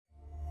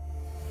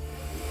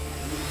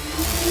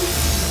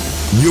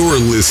You're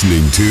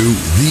listening to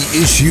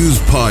The Issues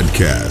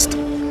Podcast.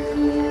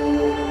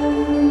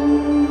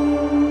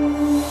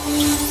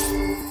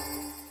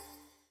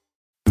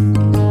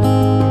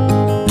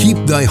 Keep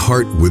thy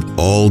heart with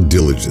all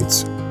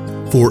diligence,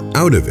 for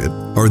out of it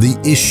are the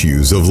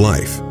issues of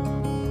life.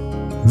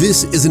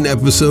 This is an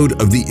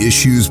episode of The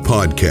Issues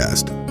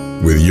Podcast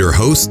with your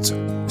hosts,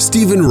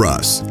 Stephen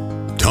Russ,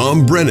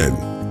 Tom Brennan,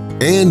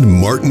 and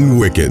Martin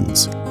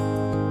Wickens.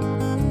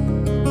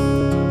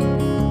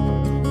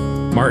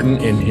 Martin,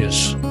 in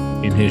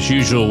his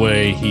usual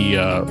way, he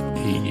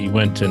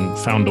went and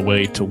found a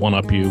way to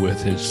one-up you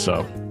with his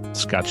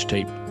Scotch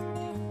tape.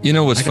 You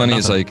know what's funny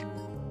is I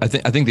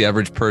think the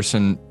average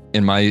person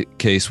in my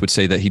case would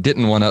say that he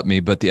didn't one-up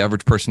me, but the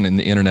average person in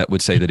the internet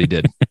would say that he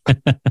did.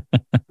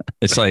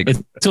 It's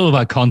all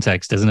about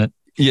context, isn't it?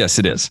 Yes,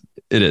 it is.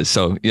 It is.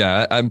 So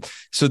yeah, I'm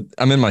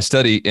in my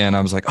study and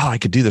I was like, oh, I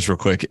could do this real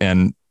quick,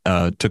 and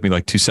it took me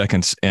like 2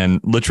 seconds,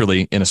 and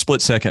literally in a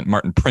split second,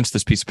 Martin prints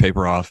this piece of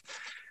paper off,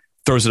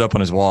 throws it up on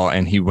his wall,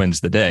 and he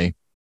wins the day.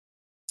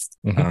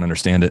 Mm-hmm. I don't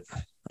understand it.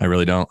 I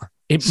really don't.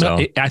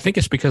 I think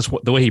it's because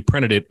the way he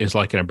printed it is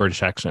like in a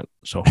British accent.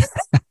 So,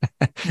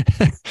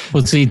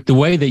 well, see, the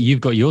way that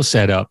you've got yours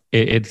set up,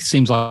 it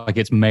seems like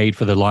it's made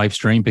for the live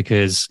stream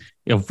because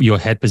of your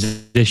head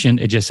position.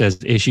 It just says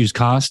issues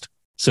cast.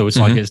 So it's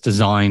like it's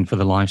designed for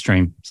the live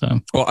stream. So,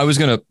 well, I was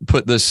just going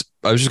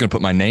to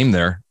put my name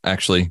there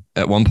actually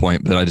at one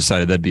point, but I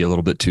decided that'd be a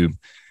little bit too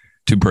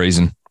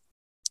brazen.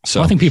 So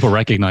I think people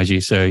recognize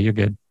you, so you're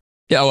good.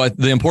 Yeah, well,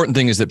 the important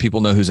thing is that people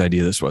know whose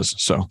idea this was.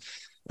 So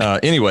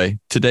anyway,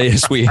 today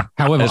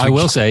However, I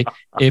will say,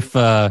 if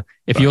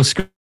your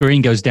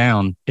screen goes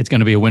down, it's going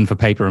to be a win for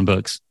paper and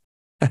books.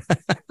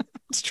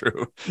 It's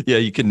true. Yeah,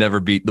 you can never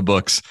beat the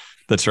books.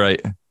 That's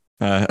right.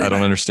 I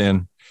don't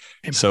understand.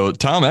 So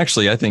Tom,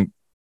 actually, I think,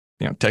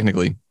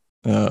 technically,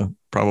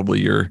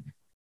 probably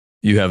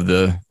you have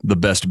the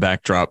best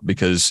backdrop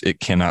because it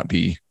cannot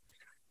be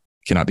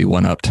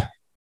one-upped.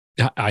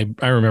 I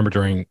remember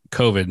during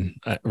COVID,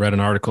 I read an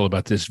article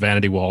about this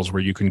vanity walls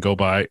where you can go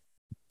buy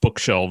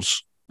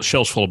shelves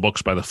full of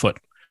books by the foot,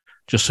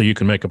 just so you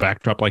can make a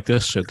backdrop like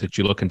this so that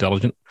you look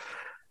intelligent.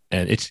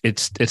 And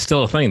it's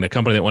still a thing. The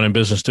company that went in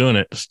business doing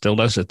it still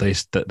does it.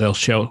 They'll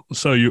show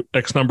you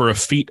X number of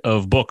feet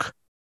of book.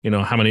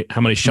 How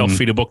many shelf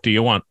feet of book do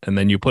you want? And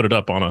then you put it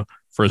up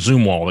for a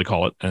Zoom wall, they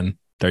call it, and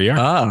there you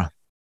are.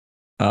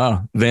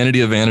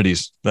 Vanity of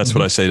vanities. That's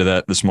what I say to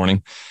that this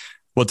morning.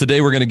 Well,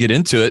 today we're going to get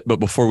into it, but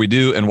before we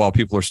do, and while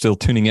people are still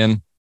tuning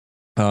in,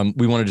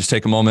 we want to just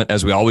take a moment,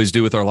 as we always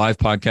do with our live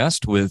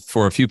podcast,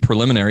 for a few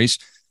preliminaries.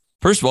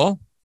 First of all,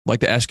 I'd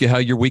like to ask you how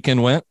your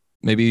weekend went.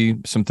 Maybe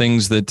some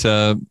things that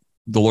the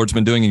Lord's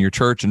been doing in your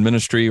church and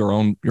ministry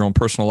or your own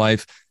personal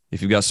life.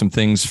 If you've got some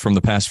things from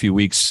the past few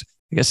weeks,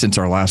 I guess since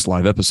our last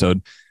live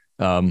episode,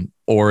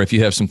 or if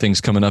you have some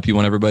things coming up you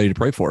want everybody to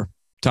pray for.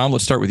 Tom,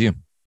 let's start with you.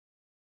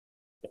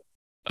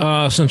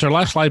 Since our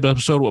last live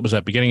episode, what was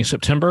that, beginning of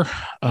September?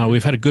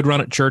 We've had a good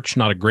run at church,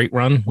 not a great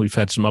run. We've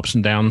had some ups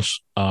and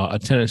downs.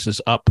 Attendance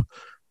is up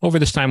over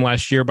this time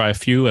last year by a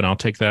few, and I'll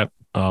take that.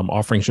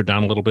 Offerings are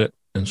down a little bit,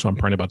 and so I'm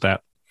praying about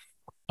that.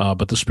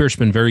 But the Spirit's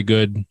been very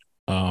good.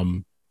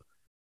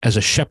 As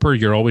a shepherd,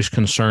 you're always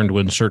concerned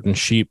when certain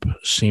sheep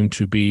seem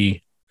to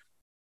be,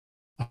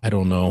 I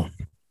don't know,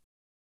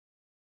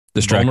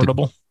 distracted.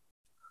 Vulnerable.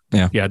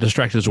 Yeah,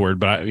 distracted is a word,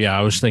 but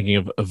I was thinking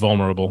of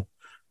vulnerable.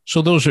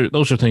 So those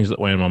are things that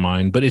weigh in my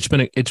mind. But it's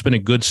been a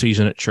good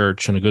season at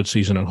church and a good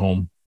season at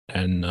home,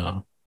 and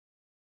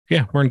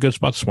we're in good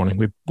spots this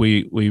morning.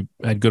 We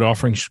had good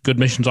offerings, good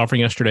missions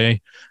offering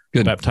yesterday.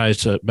 Good.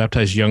 Baptized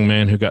a young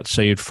man who got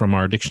saved from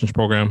our addictions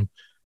program,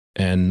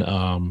 and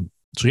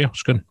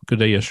it's good. Good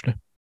day yesterday.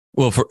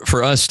 Well,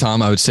 for us,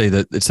 Tom, I would say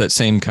that it's that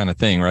same kind of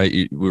thing,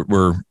 right?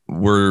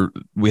 We're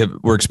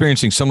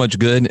experiencing so much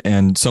good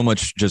and so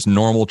much just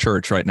normal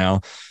church right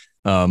now.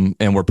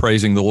 And we're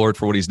praising the Lord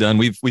for what he's done.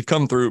 We've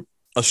come through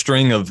a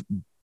string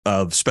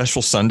of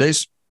special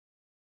Sundays.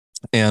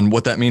 And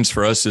what that means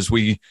for us is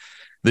we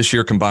this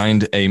year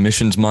combined a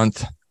missions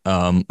month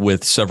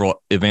with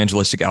several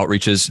evangelistic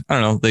outreaches. I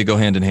don't know, they go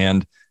hand in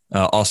hand.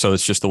 Also,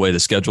 it's just the way the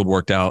schedule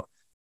worked out.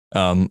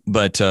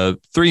 But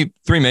three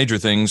major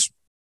things.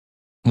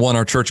 One,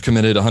 our church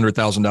committed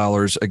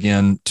 $100,000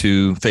 again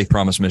to Faith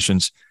Promise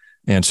Missions.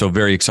 And so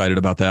very excited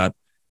about that.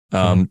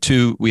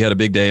 Two, we had a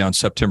big day on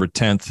September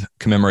 10th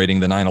commemorating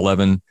the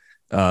 9/11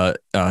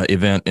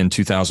 event in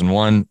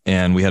 2001.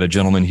 And we had a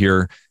gentleman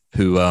here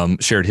who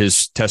shared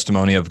his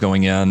testimony of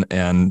going in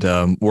and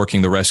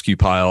working the rescue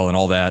pile and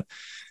all that.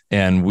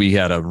 And we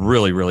had a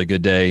really, really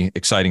good day,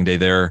 exciting day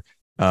there.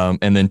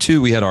 And then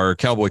two, we had our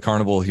Cowboy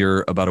Carnival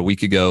here about a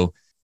week ago.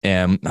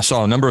 And I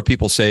saw a number of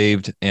people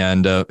saved.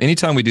 And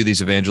anytime we do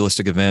these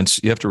evangelistic events,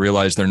 you have to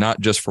realize they're not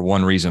just for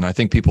one reason. I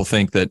think people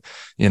think that,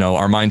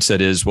 our mindset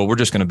is, well, we're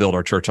just going to build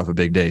our church off of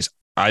big days.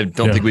 I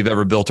don't think we've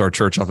ever built our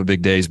church off of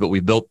big days, but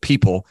we've built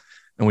people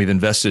and we've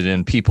invested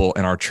in people,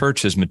 and our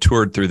church has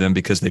matured through them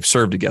because they've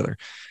served together.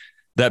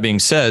 That being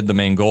said, the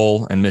main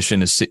goal and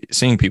mission is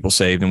seeing people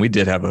saved. And we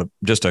did have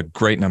just a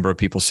great number of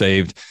people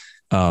saved.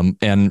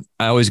 And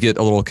I always get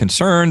a little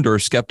concerned or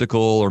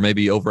skeptical or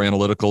maybe over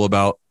analytical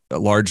about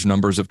large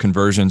numbers of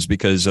conversions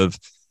because of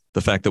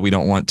the fact that we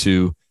don't want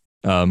to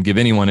give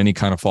anyone any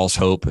kind of false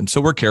hope. And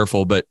so we're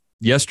careful. But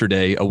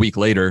yesterday, a week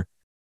later,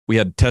 we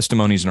had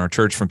testimonies in our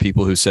church from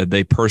people who said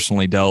they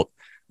personally dealt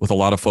with a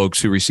lot of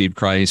folks who received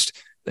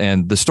Christ.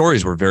 And the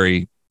stories were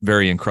very,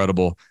 very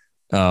incredible.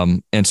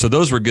 And so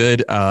those were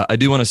good. I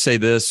do want to say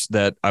this,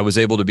 that I was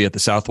able to be at the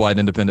Southwide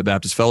Independent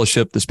Baptist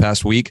Fellowship this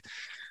past week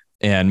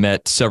and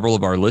met several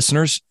of our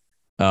listeners.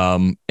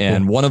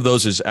 And one of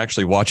those is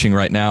actually watching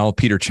right now.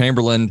 Peter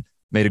Chamberlain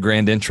made a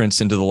grand entrance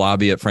into the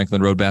lobby at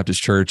Franklin Road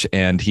Baptist Church,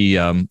 and he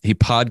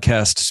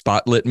podcast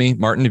spotlit me.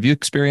 Martin, have you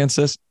experienced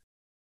this?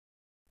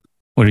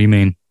 What do you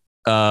mean?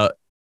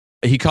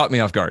 He caught me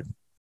off guard.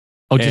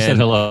 Oh, just said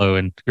hello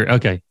and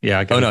okay,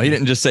 yeah. Oh no, he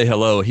didn't just say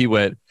hello. He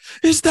went,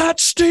 "Is that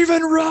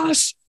Stephen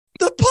Russ,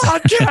 the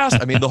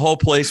podcast?" I mean, the whole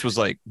place was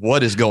like,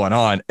 "What is going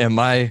on?" And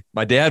my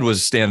dad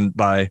was standing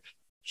by.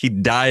 He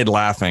died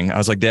laughing. I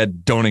was like,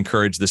 "Dad, don't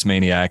encourage this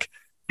maniac."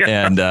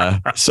 And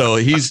so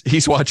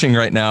he's watching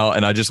right now,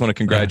 and I just want to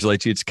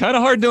congratulate you. It's kind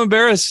of hard to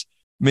embarrass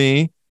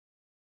me,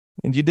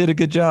 and you did a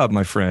good job,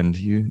 my friend.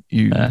 You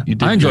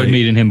did. I enjoyed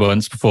meeting him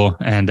once before,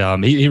 and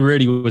he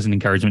really was an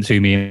encouragement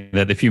to me.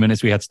 That the few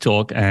minutes we had to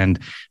talk, and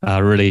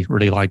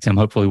really liked him.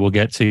 Hopefully, we'll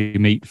get to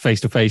meet face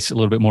to face a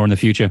little bit more in the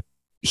future.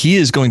 He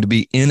is going to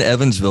be in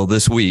Evansville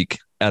this week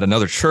at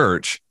another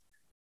church,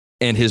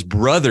 and his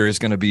brother is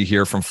going to be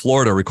here from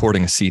Florida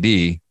recording a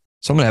CD.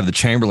 So I'm going to have the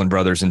Chamberlain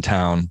brothers in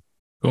town.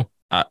 Cool.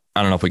 I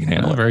don't know if we can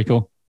handle it. Very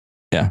cool.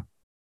 Yeah.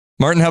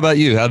 Martin, how about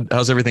you?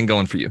 How's everything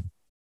going for you?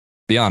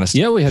 Be honest.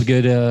 Yeah, we had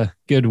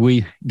good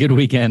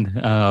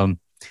weekend.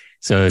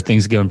 So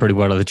things are going pretty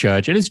well at the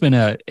church. It has been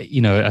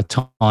a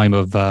time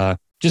of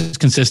just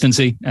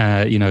consistency.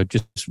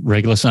 Just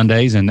regular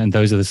Sundays, and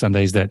those are the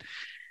Sundays that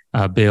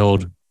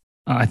build,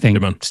 I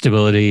think,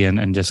 stability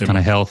and just kind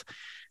of health.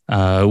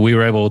 We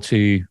were able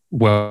to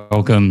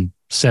welcome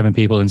 7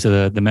 people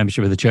into the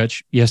membership of the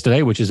church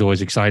yesterday, which is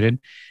always exciting,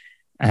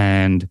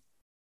 and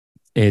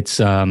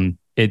that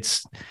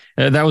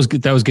was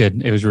good. That was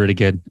good. It was really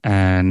good.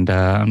 And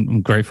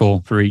I'm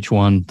grateful for each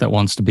one that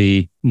wants to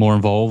be more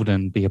involved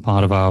and be a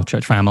part of our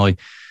church family.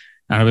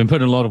 And I've been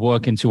putting a lot of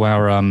work into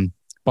our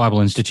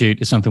Bible Institute.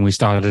 It's something we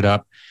started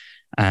up.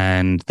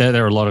 And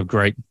there are a lot of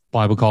great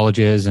Bible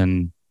colleges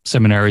and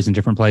seminaries in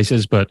different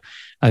places. But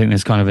I think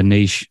there's kind of a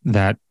niche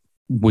that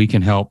we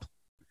can help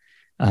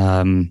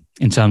in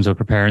terms of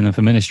preparing them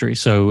for ministry.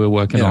 So we're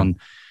working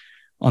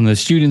on the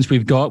students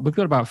we've got. We've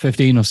got about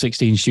 15 or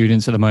 16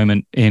 students at the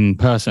moment in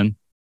person.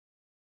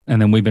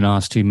 And then we've been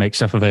asked to make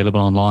stuff available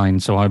online.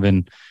 So I've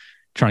been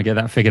trying to get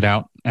that figured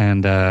out.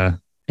 And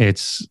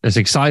it's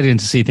exciting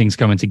to see things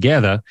coming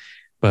together,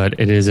 but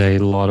it is a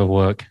lot of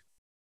work.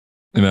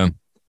 Amen.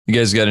 You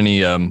guys got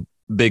any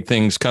big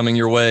things coming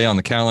your way on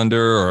the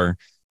calendar or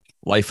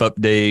life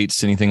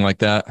updates, anything like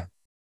that?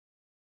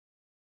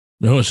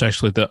 No, it's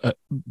actually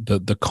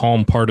the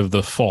calm part of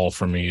the fall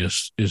for me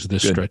is this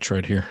Good. Stretch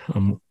right here.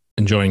 I'm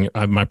enjoying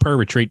my prayer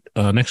retreat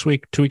next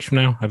week, 2 weeks from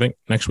now, I think,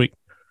 next week.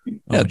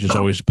 Which is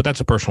always, but that's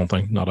a personal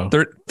thing, not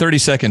a 30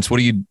 seconds.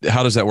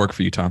 How does that work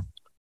for you, Tom?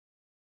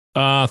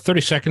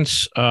 30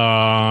 seconds.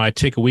 I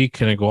take a week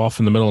and I go off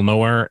in the middle of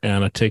nowhere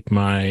and I take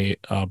my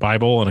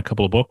Bible and a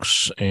couple of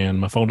books, and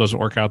my phone doesn't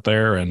work out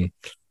there, and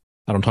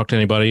I don't talk to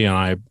anybody,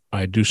 and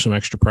I do some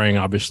extra praying,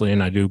 obviously,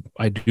 and I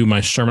do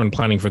my sermon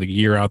planning for the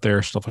year out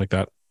there, stuff like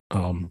that.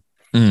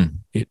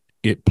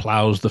 It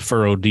plows the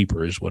furrow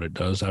deeper is what it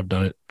does. I've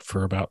done it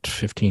for about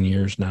 15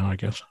 years now, I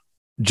guess.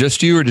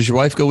 Just you, or does your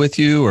wife go with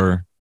you,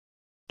 or?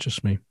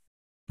 Just me.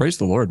 Praise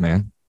the Lord,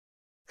 man.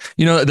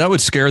 You know, that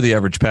would scare the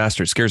average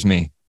pastor. It scares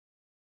me.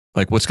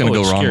 Like, what's going to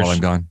go wrong while I'm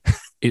gone?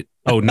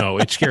 No,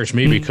 it scares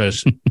me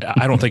because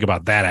I don't think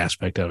about that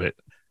aspect of it.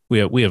 We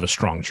have a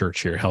strong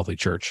church here, healthy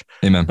church.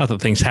 Amen. Not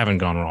that things haven't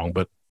gone wrong,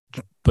 but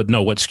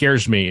no, what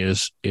scares me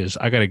is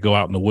I got to go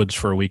out in the woods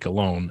for a week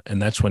alone,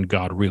 and that's when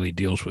God really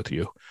deals with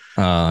you.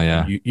 Oh,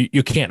 yeah.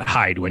 You can't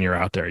hide when you're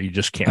out there. You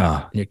just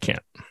can't. You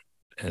can't.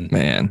 And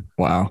man,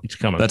 wow, it's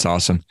coming. That's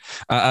awesome.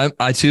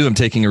 I too am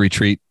taking a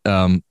retreat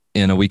in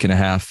a week and a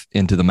half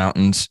into the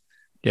mountains.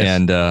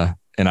 Yes.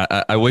 And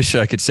I wish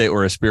I could say it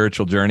were a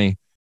spiritual journey.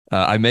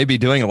 I may be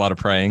doing a lot of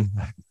praying.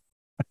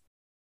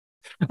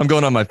 I'm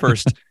going on my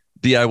first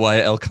DIY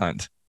elk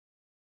hunt,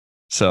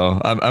 so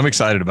I'm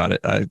excited about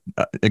it.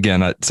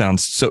 Again, it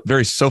sounds so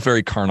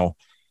very carnal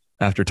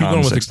after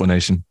Tom's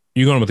explanation.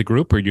 You going with a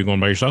group, or are you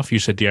going by yourself? You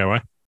said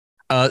DIY.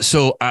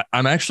 So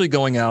I'm actually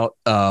going out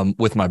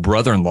with my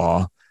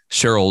brother-in-law,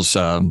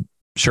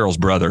 Cheryl's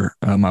brother,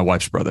 my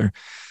wife's brother,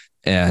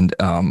 and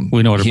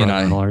we know what a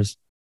brother-in-law is.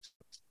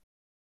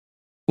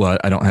 Well,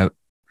 I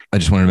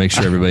just wanted to make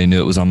sure everybody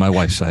knew it was on my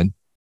wife's side.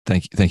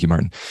 Thank you,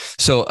 Martin.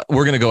 So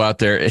we're gonna go out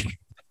there.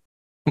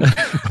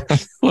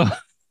 Well,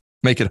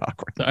 make it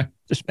awkward. Sorry.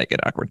 Just make it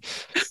awkward.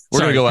 We're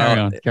gonna go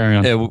out. Carry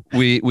on.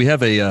 We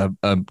have a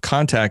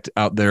contact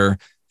out there.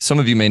 Some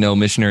of you may know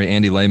missionary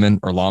Andy Lehman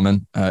or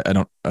Lawman. I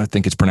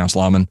think it's pronounced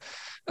Lawman.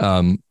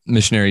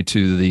 missionary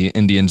to the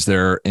Indians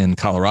there in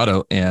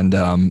Colorado, and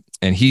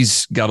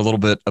he's got a little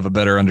bit of a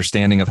better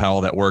understanding of how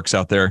all that works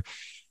out there.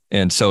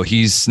 And so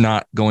he's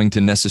not going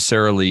to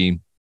necessarily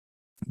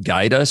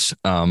guide us.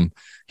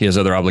 He has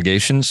other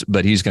obligations,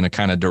 but he's going to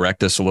kind of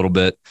direct us a little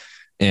bit.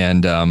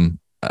 And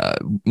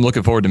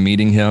looking forward to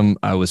meeting him.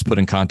 I was put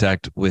in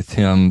contact with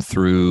him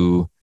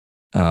through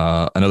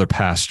another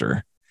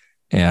pastor.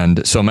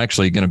 And so I'm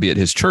actually going to be at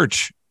his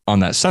church on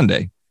that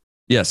Sunday.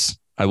 Yes,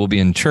 I will be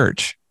in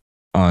church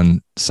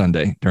on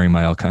Sunday during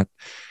my elk hunt.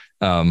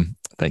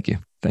 Thank you.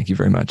 Thank you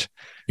very much.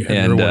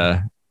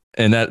 Yeah,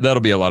 and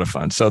that'll be a lot of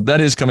fun. So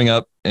that is coming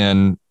up,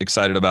 and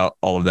excited about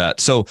all of that.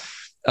 So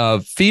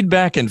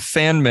feedback and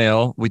fan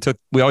mail,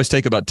 we always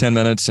take about 10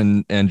 minutes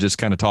and just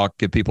kind of talk,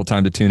 give people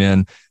time to tune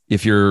in.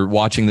 If you're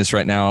watching this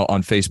right now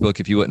on Facebook,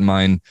 if you wouldn't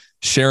mind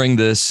sharing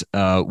this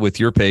with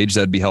your page,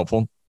 that'd be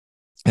helpful.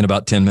 In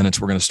about 10 minutes,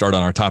 we're going to start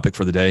on our topic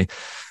for the day.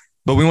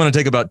 But we want to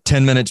take about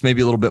 10 minutes,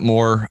 maybe a little bit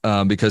more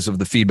because of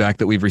the feedback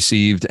that we've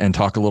received, and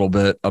talk a little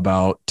bit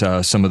about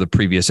some of the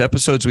previous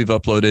episodes we've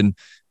uploaded.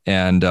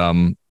 And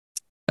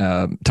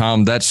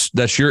Tom,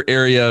 that's your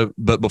area.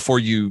 But before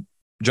you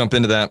jump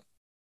into that,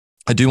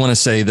 I do want to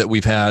say that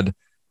we've had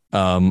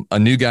a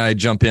new guy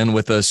jump in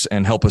with us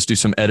and help us do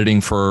some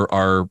editing for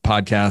our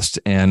podcast.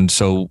 And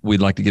so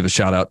we'd like to give a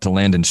shout out to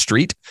Landon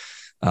Street,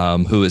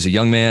 who is a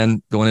young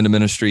man going into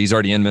ministry. He's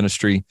already in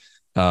ministry,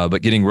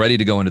 but getting ready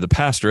to go into the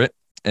pastorate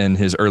in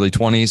his early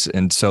 20s.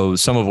 And so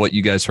some of what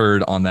you guys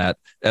heard on that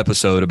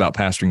episode about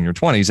pastoring in your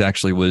 20s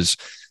actually was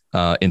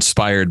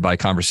inspired by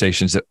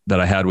conversations that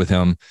I had with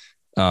him.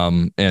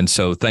 And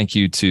so thank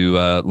you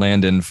to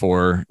Landon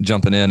for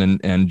jumping in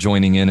and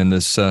joining in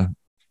this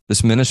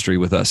ministry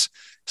with us.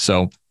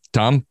 So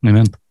Tom,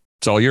 amen.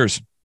 It's all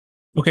yours.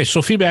 Okay.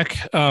 So feedback,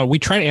 we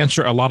try to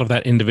answer a lot of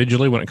that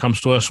individually when it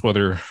comes to us,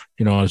 whether,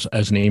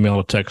 as an email,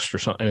 a text, or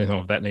something, anything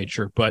of that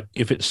nature. But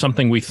if it's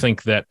something we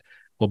think that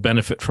will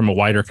benefit from a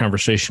wider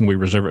conversation, we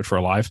reserve it for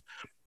a live.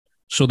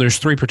 So there's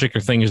three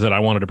particular things that I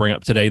wanted to bring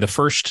up today. The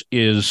first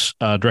is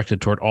directed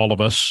toward all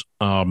of us.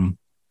 And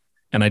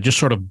I just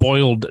sort of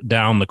boiled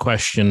down the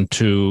question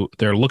to,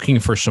 they're looking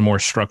for some more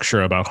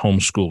structure about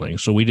homeschooling.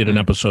 So we did an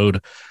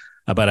episode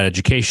about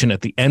education.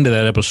 At the end of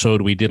that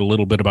episode, we did a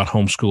little bit about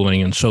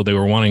homeschooling. And so they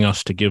were wanting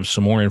us to give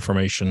some more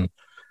information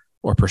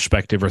or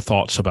perspective or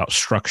thoughts about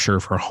structure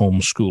for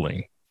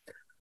homeschooling.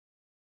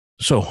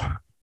 So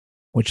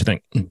what you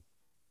think? I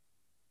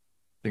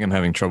think I'm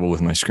having trouble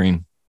with my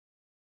screen,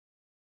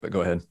 but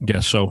go ahead. Yeah.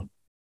 So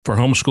for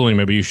homeschooling,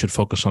 maybe you should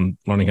focus on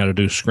learning how to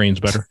do screens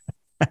better.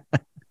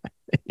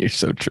 You're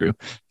so true.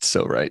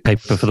 So right.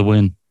 Paper for the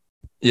win.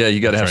 Yeah, you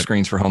got to have right.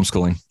 screens for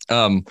homeschooling.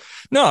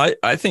 No,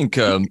 I think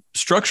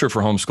structure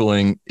for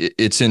homeschooling,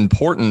 it's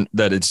important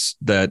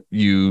that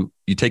you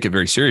take it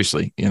very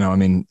seriously.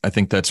 I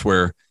think that's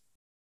where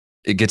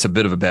it gets a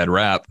bit of a bad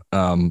rap.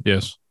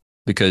 Yes.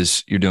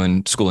 Because you're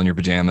doing school in your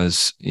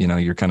pajamas,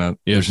 you're kind of,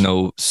 yes. There's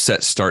no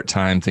set start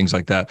time, things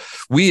like that.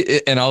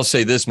 And I'll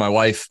say this, my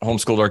wife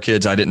homeschooled our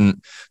kids. I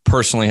didn't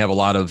personally have a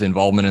lot of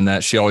involvement in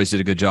that. She always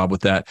did a good job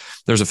with that.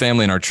 There's a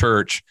family in our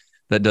church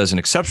that does an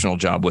exceptional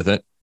job with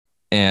it.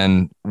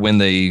 And when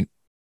they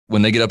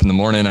get up in the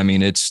morning,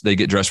 they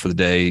get dressed for the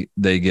day,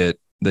 they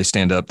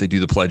stand up, they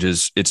do the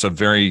pledges. It's a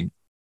very,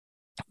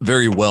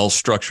 very well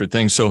structured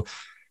thing. So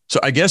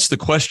I guess the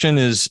question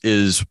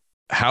is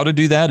how to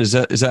do that. Is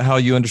that how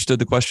you understood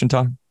the question,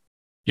 Tom?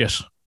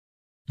 Yes.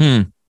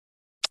 I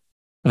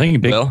think a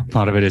big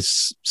part of it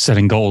is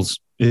setting goals,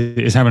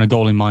 is having a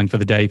goal in mind for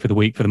the day, for the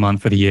week, for the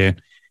month, for the year.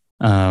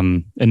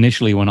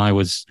 Initially, when I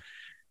was,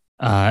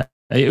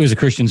 it was a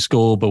Christian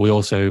school, but we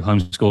also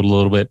homeschooled a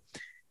little bit.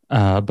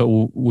 But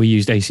we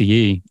used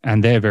ACE,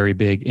 and they're very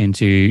big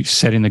into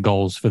setting the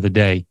goals for the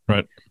day.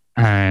 Right.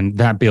 And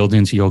that builds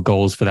into your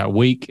goals for that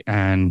week,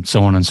 and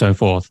so on and so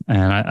forth.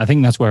 And I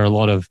think that's where a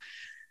lot of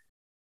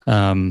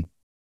a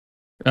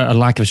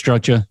lack of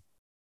structure,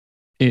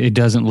 it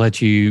doesn't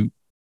let you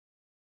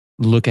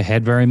look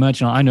ahead very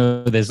much. And I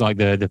know there's like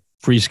the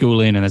free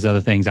schooling and there's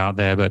other things out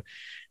there, but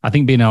I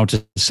think being able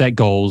to set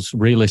goals,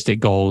 realistic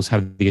goals,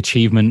 have the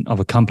achievement of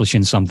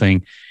accomplishing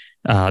something,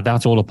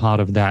 that's all a part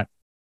of that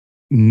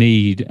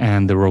need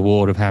and the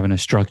reward of having a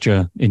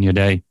structure in your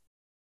day.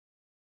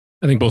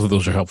 I think both of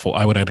those are helpful.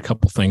 I would add a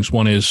couple of things.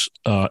 One is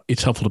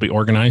it's helpful to be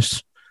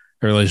organized.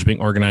 I realize being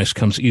organized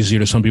comes easier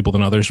to some people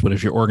than others, but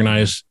if you're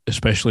organized,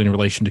 especially in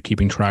relation to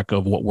keeping track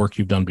of what work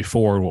you've done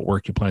before, what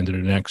work you plan to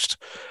do next,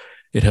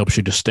 it helps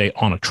you to stay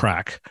on a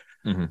track.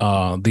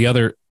 Mm-hmm. The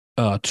other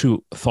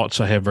two thoughts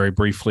I have very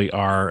briefly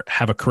are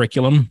have a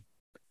curriculum.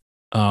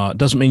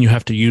 Doesn't mean you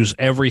have to use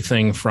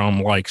everything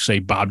from like, say,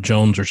 Bob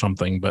Jones or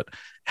something, but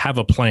have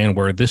a plan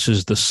where this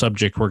is the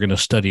subject we're going to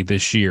study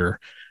this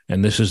year,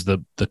 and this is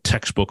the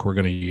textbook we're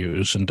going to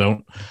use. And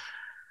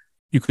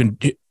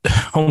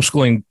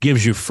homeschooling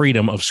gives you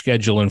freedom of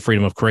schedule and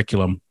freedom of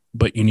curriculum,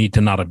 but you need to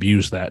not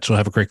abuse that. So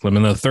have a curriculum.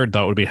 And the third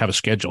thought would be have a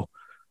schedule.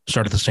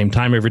 Start at the same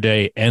time every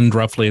day, end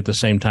roughly at the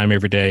same time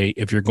every day.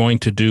 If you're going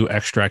to do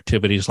extra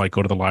activities like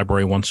go to the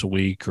library once a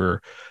week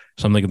or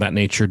something of that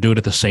nature. Do it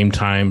at the same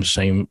time,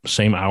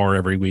 same hour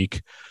every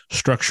week.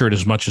 Structure it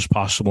as much as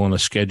possible in a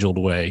scheduled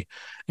way,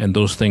 and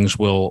those things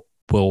will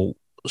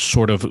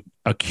sort of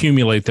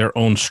accumulate their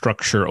own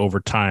structure over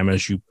time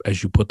as you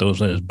put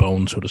those in as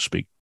bone, so to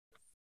speak.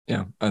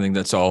 Yeah, I think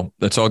that's all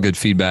good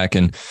feedback,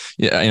 and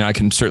yeah, and I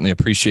can certainly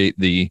appreciate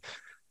the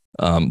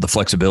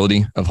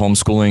flexibility of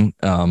homeschooling,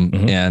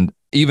 and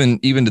even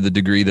to the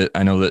degree that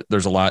I know that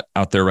there's a lot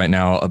out there right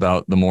now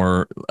about the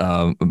more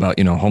about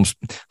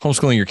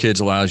homeschooling your kids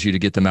allows you to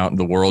get them out in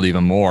the world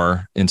even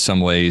more in some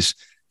ways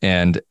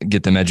and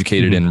get them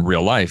educated in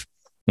real life.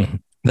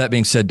 That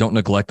being said, don't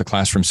neglect the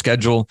classroom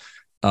schedule.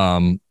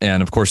 And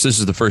of course, this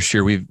is the first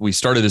year we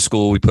started a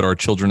school. We put our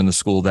children in the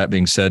school. That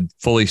being said,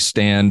 fully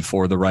stand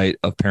for the right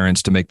of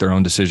parents to make their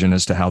own decision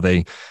as to how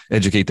they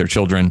educate their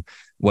children,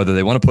 whether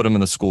they want to put them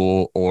in the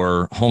school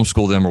or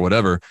homeschool them or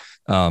whatever.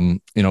 I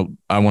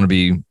want to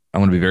be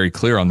very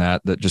clear on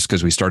that just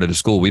because we started a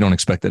school, we don't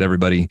expect that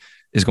everybody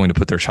is going to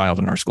put their child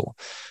in our school.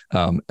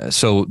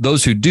 So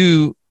those who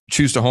do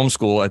choose to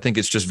homeschool, I think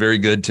it's just very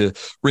good to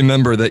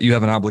remember that you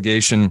have an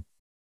obligation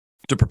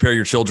to prepare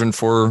your children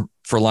for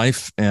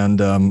life,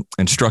 and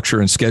structure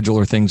and schedule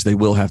are things they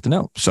will have to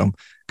know. So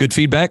good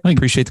feedback. I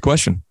appreciate the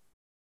question.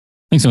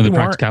 I think some of the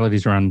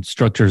practicalities around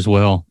structure as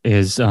well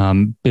is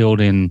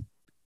being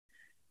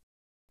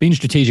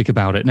strategic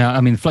about it. Now,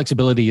 I mean,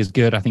 flexibility is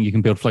good. I think you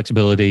can build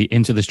flexibility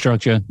into the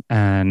structure,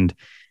 but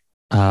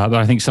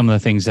I think some of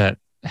the things that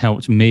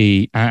helped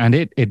me, and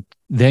it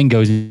then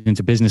goes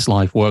into business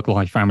life, work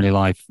life, family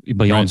life,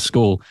 beyond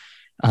school.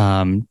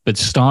 But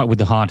start with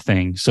the hard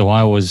thing. So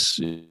I was,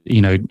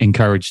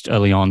 encouraged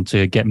early on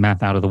to get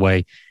math out of the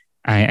way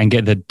and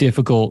get the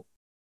difficult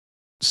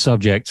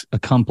subject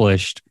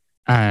accomplished.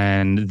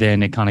 And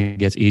then it kind of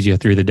gets easier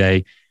through the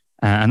day.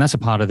 And that's a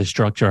part of the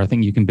structure I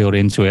think you can build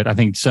into it. I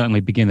think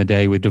certainly begin the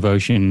day with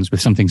devotions, with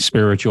something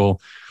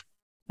spiritual.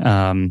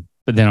 But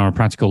then on a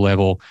practical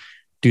level,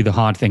 do the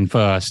hard thing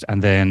first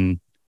and then,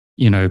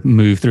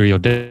 move through your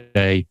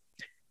day.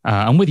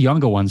 And with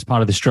younger ones,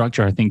 part of the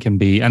structure I think can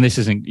be, and this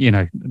isn't,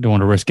 don't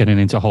want to risk getting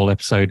into a whole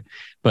episode,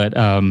 but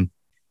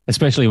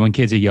especially when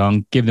kids are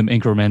young, give them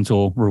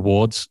incremental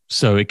rewards.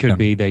 So it could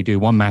be they do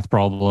one math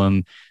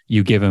problem,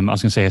 you give them, I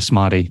was going to say a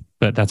Smartie,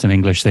 but that's an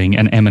English thing,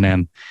 an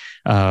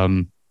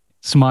M&M.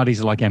 Smarties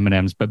are like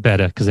M&Ms, but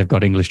better because they've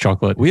got English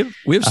chocolate. We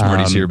have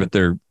Smarties here, but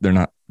they're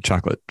not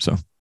chocolate. So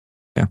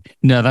yeah.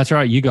 No, that's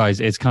right. You guys,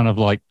 it's kind of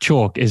like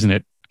chalk, isn't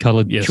it?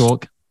 Colored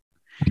chalk.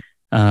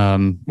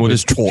 What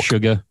is chalk?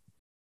 Sugar.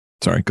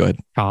 Sorry, go ahead.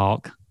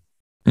 Chalk.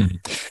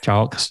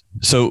 Chalk.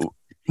 So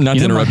not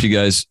to interrupt you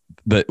guys,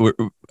 but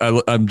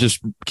I'm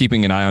just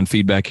keeping an eye on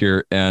feedback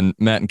here. And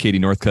Matt and Katie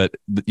Northcutt,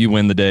 you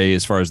win the day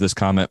as far as this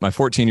comment. My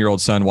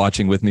 14-year-old son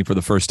watching with me for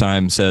the first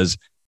time says,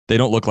 they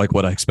don't look like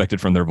what I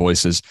expected from their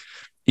voices.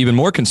 Even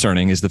more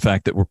concerning is the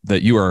fact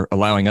that you are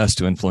allowing us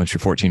to influence your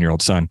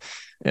 14-year-old son.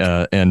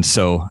 And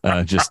so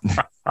just...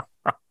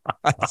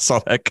 I saw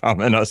that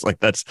comment. I was like,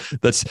 that's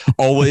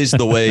always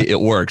the way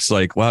it works.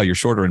 Like, wow, you're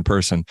shorter in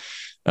person.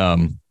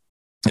 And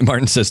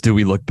Martin says, do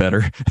we look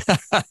better?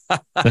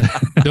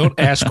 Don't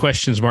ask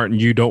questions, Martin,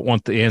 you don't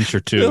want the answer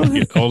to.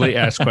 You only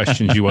ask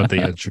questions you want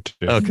the answer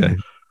to. Okay.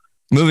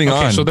 Moving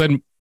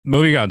on.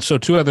 Moving on. So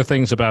two other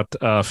things about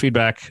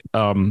feedback.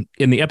 In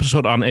the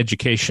episode on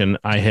education,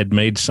 I had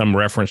made some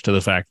reference to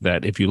the fact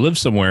that if you live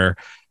somewhere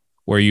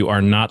where you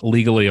are not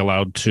legally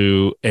allowed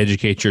to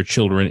educate your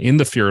children in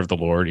the fear of the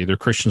Lord, either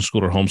Christian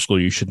school or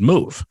homeschool, you should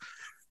move.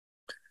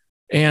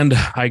 And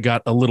I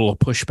got a little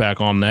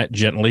pushback on that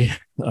gently.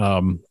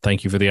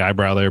 Thank you for the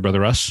eyebrow there, Brother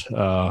Russ.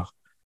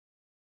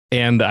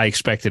 And I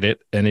expected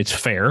it, and it's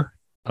fair.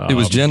 It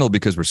was gentle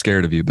because we're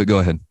scared of you, but go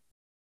ahead.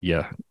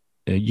 Yeah,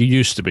 you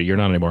used to be. You're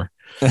not anymore.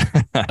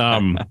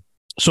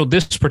 So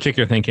this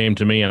particular thing came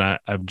to me, and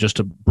I've just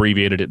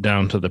abbreviated it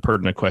down to the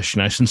pertinent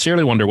question. I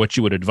sincerely wonder what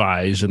you would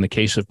advise in the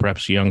case of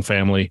perhaps a young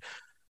family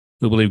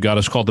who believe God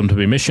has called them to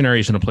be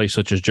missionaries in a place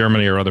such as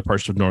Germany or other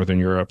parts of Northern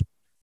Europe.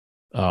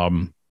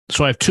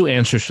 So I have two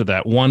answers to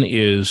that. One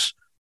is,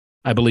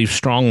 I believe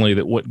strongly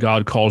that what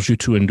God calls you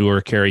to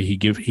endure, carry, he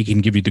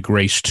can give you the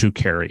grace to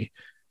carry.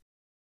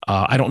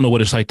 I don't know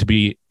what it's like to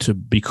be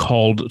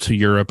called to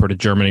Europe or to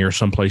Germany or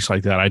someplace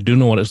like that. I do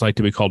know what it's like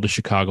to be called to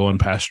Chicago and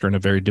pastor in a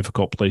very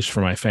difficult place for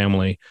my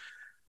family.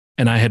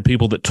 And I had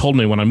people that told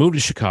me when I moved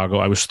to Chicago,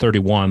 I was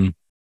 31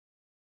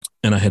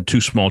 and I had two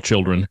small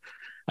children.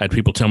 I had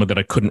people tell me that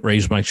I couldn't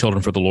raise my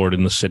children for the Lord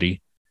in the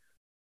city.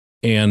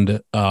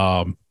 And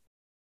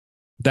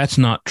that's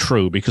not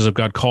true, because if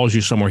God calls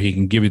you somewhere, he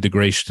can give you the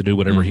grace to do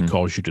whatever he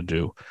calls you to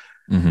do.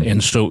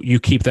 And so you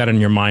keep that in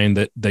your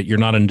mind, that you're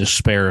not in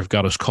despair. If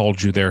God has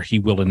called you there, he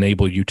will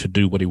enable you to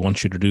do what he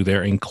wants you to do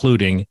there,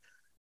 including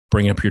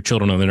bring up your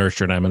children in the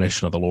nurture and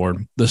admonition of the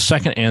Lord. The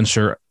second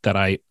answer that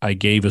I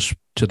gave is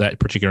to that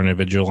particular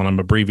individual, and I'm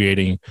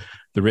abbreviating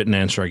the written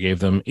answer I gave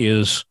them,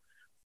 is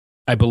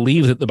I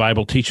believe that the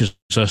Bible teaches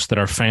us that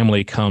our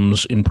family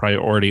comes in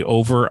priority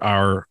over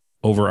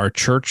our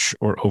church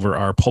or over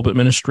our pulpit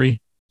ministry,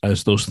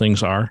 as those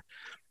things are.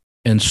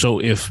 And so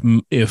if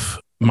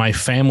my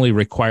family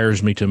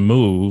requires me to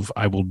move,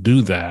 I will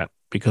do that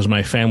because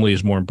my family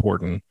is more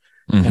important.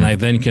 Mm-hmm. And I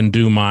then can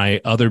do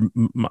my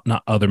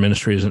not other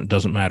ministries, and it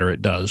doesn't matter,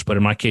 it does. But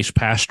in my case,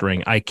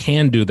 pastoring, I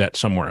can do that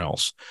somewhere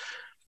else.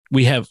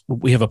 We have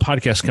a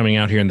podcast coming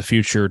out here in the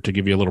future to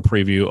give you a little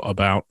preview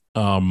about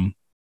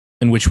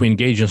in which we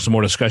engage in some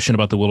more discussion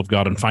about the will of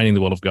God and finding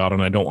the will of God.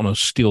 And I don't want to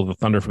steal the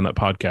thunder from that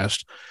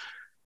podcast,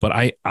 but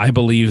I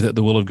believe that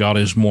the will of God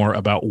is more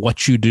about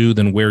what you do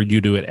than where you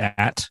do it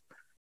at.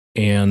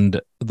 And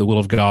the will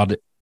of God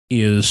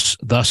is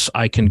thus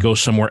I can go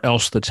somewhere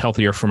else that's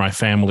healthier for my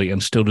family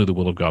and still do the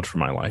will of God for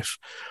my life.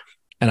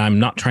 And I'm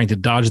not trying to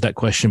dodge that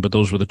question, but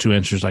those were the two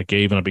answers I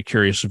gave. And I'd be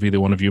curious if either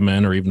one of you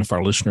men, or even if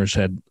our listeners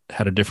had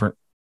a different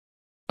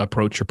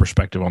approach or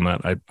perspective on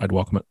that, I'd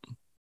welcome it.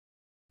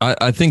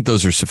 I think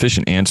those are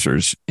sufficient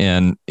answers.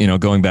 And,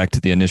 going back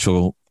to the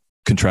initial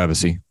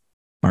controversy,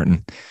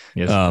 Martin,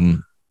 yes.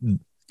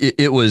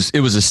 It was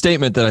a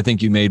statement that I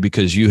think you made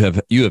because you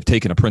have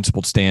taken a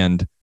principled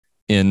stand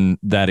in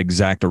that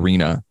exact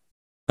arena.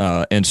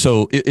 And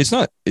so it's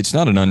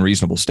not an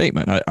unreasonable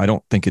statement. I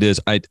don't think it is.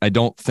 I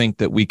don't think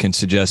that we can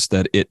suggest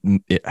that it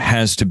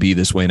has to be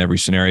this way in every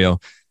scenario.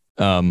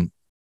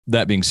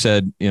 That being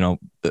said,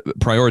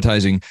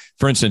 prioritizing,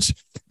 for instance,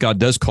 God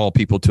does call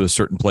people to a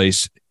certain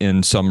place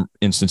in some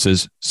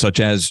instances, such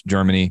as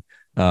Germany.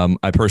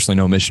 I personally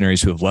know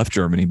missionaries who have left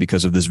Germany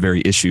because of this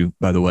very issue,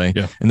 by the way.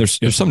 Yeah. And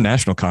there's some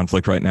national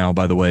conflict right now,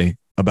 by the way,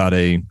 about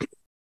a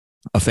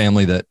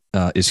family that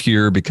is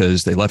here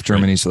because they left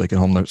Germany so they can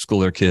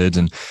homeschool their kids.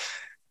 And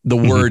the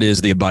word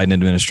is the Biden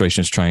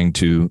administration is trying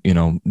to,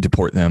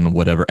 deport them and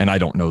whatever. And I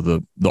don't know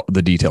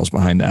the details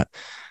behind that.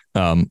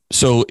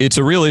 So it's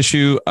a real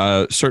issue.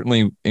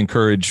 Certainly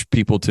encourage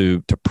people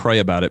to pray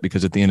about it,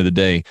 because at the end of the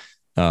day,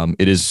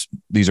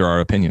 these are our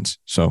opinions.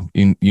 So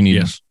you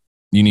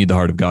need the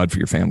heart of God for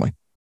your family.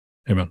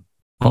 Amen.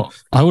 Well,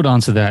 I would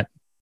answer that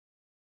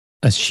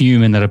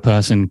assuming that a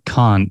person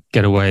can't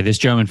get away. This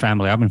German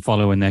family, I've been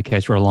following their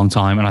case for a long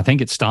time, and I think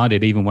it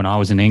started even when I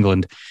was in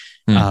England.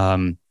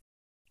 And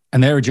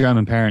there are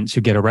German parents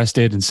who get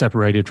arrested and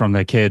separated from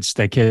their kids.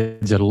 Their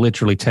kids are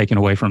literally taken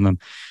away from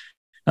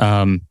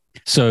them.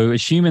 So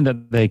assuming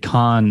that they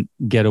can't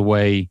get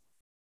away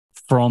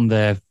from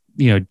their,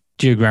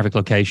 geographic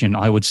location,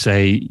 I would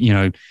say,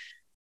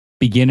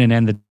 begin and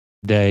end the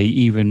day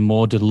even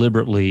more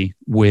deliberately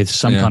with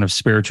some kind of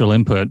spiritual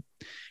input.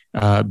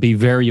 Be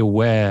very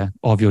aware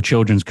of your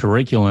children's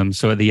curriculum.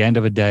 So at the end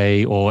of a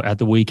day or at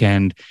the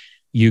weekend,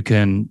 you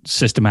can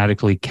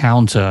systematically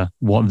counter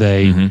what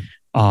they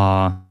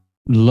are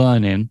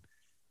learning.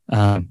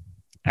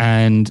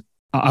 And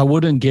I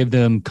wouldn't give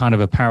them kind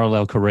of a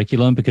parallel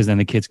curriculum, because then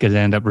the kids could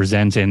end up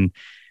resenting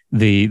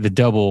the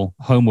double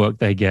homework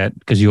they get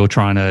because you're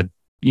trying to,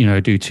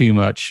 do too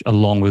much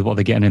along with what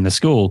they're getting in the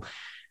school.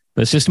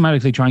 But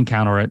systematically try and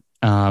counter it,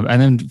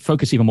 and then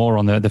focus even more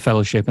on the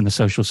fellowship and the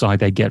social side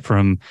they get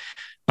from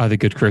other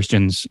good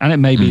Christians. And it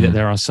may be that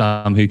there are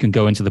some who can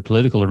go into the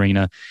political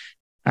arena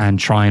and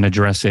try and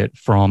address it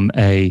from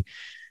a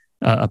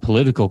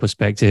political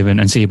perspective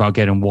and see about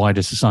getting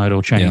wider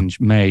societal change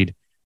made.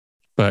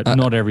 But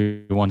not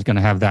everyone's going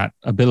to have that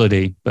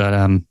ability. But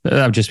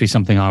that would just be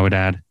something I would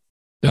add.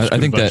 I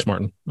think that's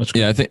Martin. That's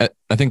good.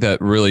 I think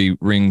that really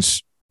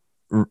rings.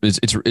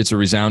 It's a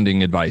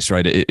resounding advice,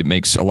 right? It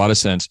makes a lot of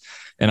sense.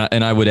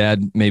 And I would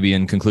add, maybe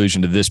in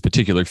conclusion to this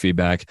particular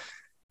feedback,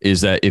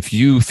 is that if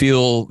you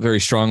feel very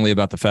strongly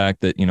about the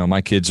fact that,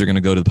 my kids are going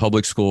to go to the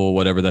public school,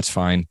 whatever, that's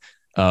fine.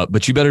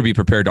 But you better be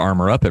prepared to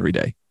armor up every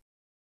day.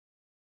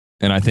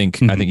 And I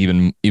think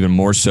even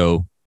more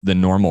so than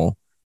normal.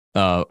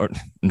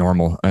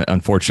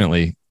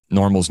 Unfortunately,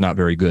 normal's not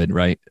very good,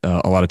 right?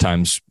 A lot of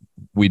times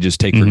we just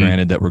take for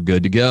granted that we're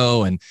good to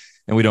go, and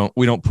we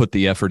don't put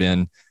the effort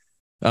in.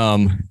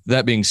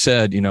 That being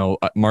said,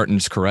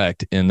 Martin's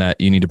correct in that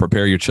you need to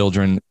prepare your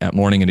children at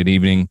morning and at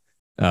evening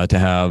to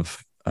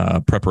have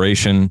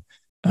preparation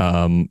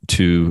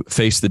to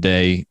face the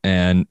day,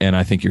 and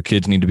I think your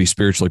kids need to be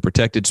spiritually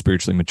protected,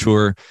 spiritually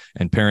mature,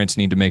 and parents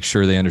need to make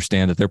sure they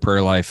understand that their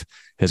prayer life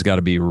has got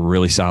to be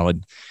really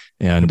solid.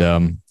 And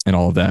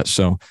all of that.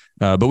 So,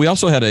 but we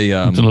also had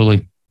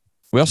absolutely.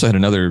 We also had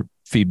another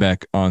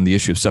feedback on the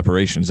issue of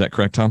separation. Is that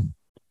correct, Tom?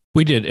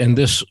 We did, and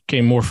this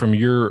came more from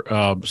your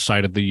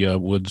side of the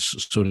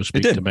woods, so to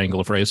speak, to mangle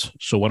a phrase.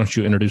 So why don't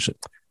you introduce it?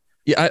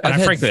 Yeah,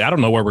 frankly, I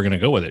don't know where we're going to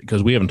go with it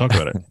because we haven't talked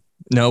about it.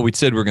 No, we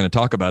said we're going to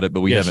talk about it,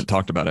 but we haven't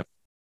talked about it.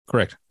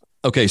 Correct.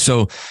 Okay,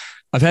 so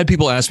I've had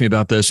people ask me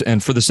about this,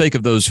 and for the sake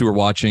of those who are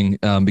watching,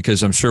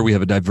 because I'm sure we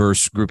have a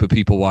diverse group of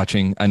people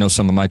watching. I know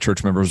some of my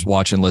church members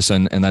watch and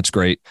listen, and that's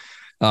great.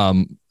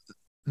 The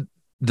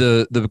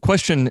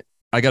question,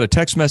 I got a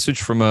text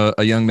message from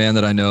a young man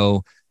that I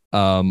know.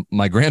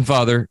 My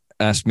grandfather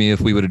asked me if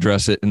we would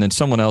address it, and then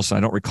someone else, and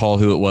I don't recall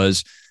who it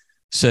was,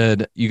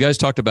 said, you guys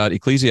talked about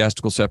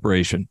ecclesiastical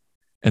separation,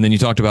 and then you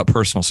talked about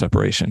personal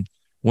separation.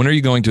 When are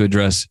you going to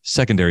address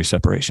secondary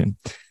separation?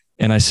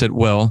 And I said,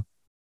 well,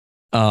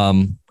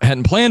 I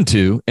hadn't planned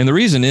to. And the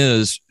reason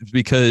is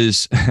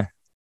because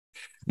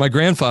my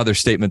grandfather's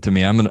statement to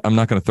me, I'm not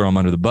going to throw him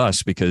under the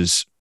bus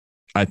because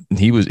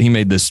he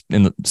made this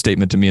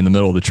statement to me in the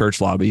middle of the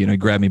church lobby, and he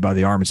grabbed me by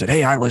the arm and said,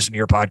 "Hey, I listen to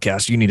your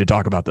podcast. You need to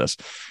talk about this."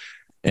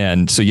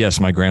 And so, yes,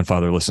 my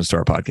grandfather listens to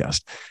our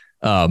podcast.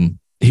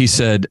 He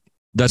said,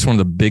 "That's one of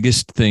the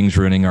biggest things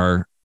ruining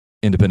our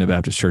independent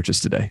Baptist churches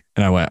today."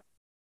 And I went,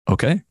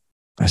 "Okay."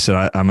 I said,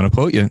 I'm going to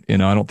quote you. I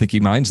don't think he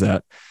minds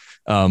that.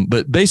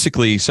 But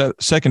basically,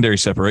 secondary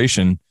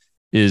separation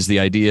is the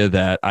idea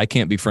that I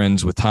can't be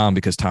friends with Tom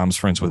because Tom's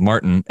friends with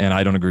Martin, and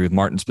I don't agree with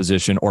Martin's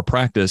position or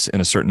practice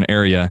in a certain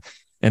area,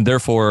 and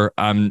therefore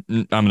I'm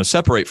going to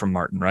separate from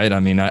Martin, right? I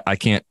mean, I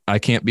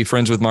can't be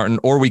friends with Martin,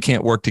 or we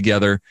can't work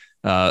together.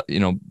 There are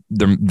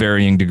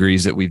varying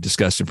degrees that we've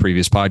discussed in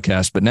previous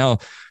podcasts, but now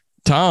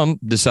Tom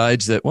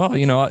decides that, well,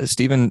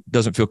 Stephen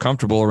doesn't feel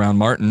comfortable around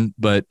Martin,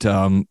 but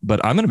I'm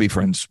going to be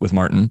friends with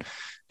Martin,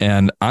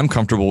 and I'm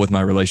comfortable with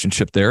my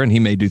relationship there. And he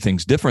may do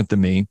things different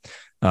than me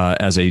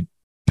as a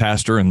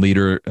pastor and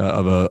leader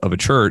of a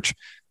church.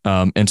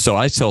 And so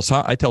I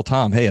tell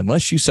Tom, hey,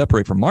 unless you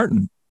separate from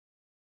Martin,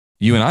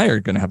 you and I are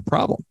going to have a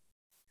problem.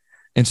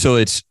 And so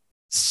it's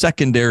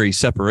secondary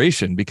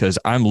separation because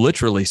I'm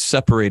literally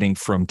separating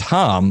from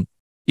Tom,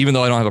 even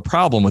though I don't have a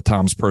problem with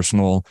Tom's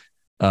personal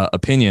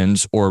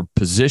opinions or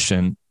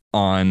position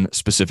on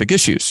specific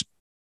issues.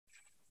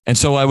 And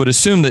so I would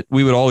assume that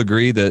we would all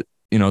agree that,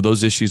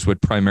 those issues would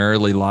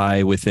primarily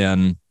lie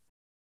within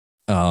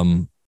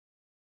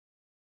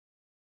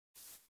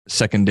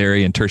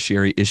secondary and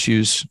tertiary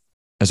issues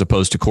as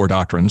opposed to core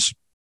doctrines.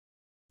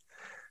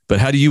 But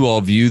how do you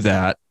all view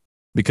that?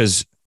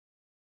 Because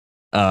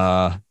we've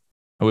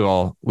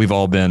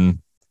all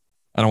been,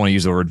 I don't want to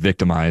use the word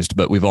victimized,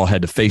 but we've all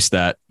had to face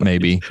that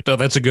maybe. No,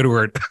 that's a good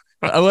word.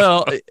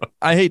 Well,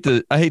 I hate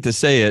to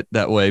say it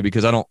that way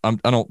because I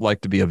don't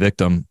like to be a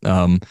victim,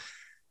 and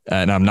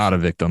I'm not a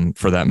victim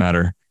for that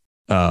matter.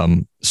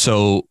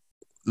 So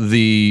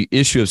the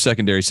issue of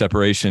secondary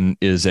separation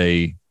is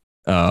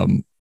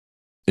one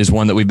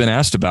that we've been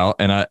asked about,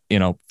 and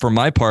for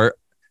my part,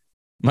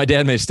 my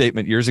dad made a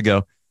statement years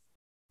ago.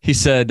 He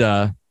said,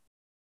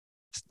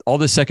 "All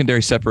this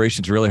secondary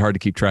separation is really hard to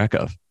keep track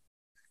of."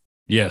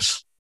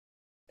 Yes,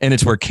 and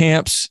it's where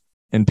camps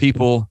and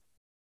people.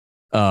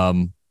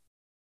 You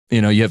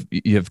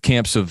have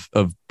camps of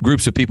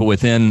groups of people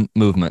within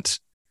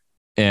movements,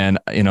 and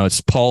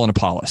it's Paul and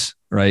Apollos,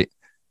 right?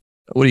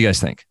 What do you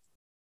guys think,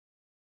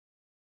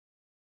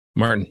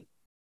 Martin?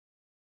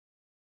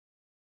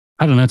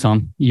 I don't know,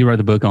 Tom. You wrote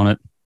the book on it.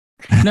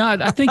 No,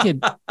 I think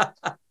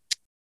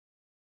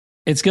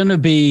it's going to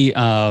be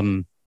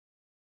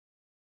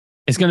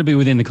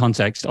within the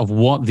context of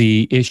what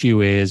the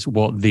issue is,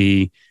 what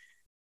the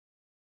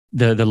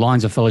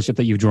lines of fellowship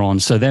that you've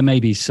drawn. So there may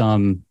be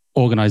some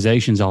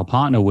organizations I'll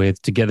partner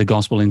with to get the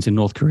gospel into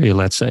North Korea,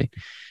 let's say.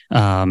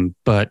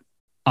 But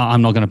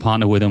I'm not going to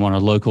partner with them on a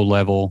local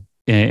level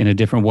in a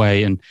different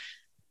way. And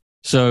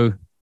so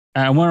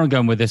where I'm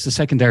going with this, the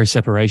secondary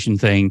separation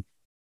thing,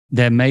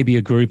 there may be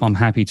a group I'm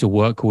happy to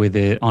work with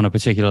it on a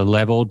particular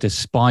level,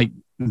 despite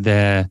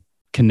their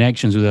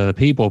connections with other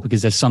people,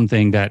 because there's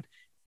something that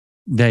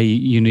they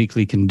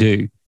uniquely can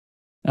do.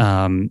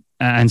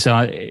 And so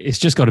it's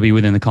just got to be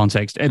within the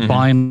context. Mm-hmm.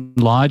 By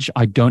and large,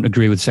 I don't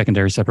agree with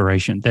secondary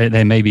separation.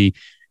 There may be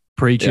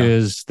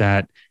preachers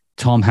that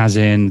Tom has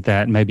in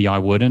that maybe I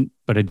wouldn't,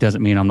 but it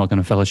doesn't mean I'm not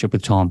going to fellowship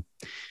with Tom.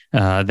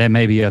 There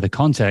may be other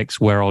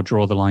contexts where I'll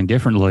draw the line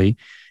differently,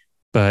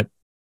 but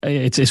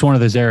it's one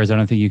of those areas I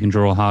don't think you can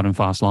draw a hard and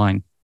fast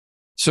line.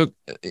 So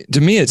to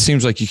me, it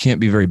seems like you can't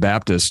be very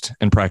Baptist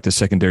and practice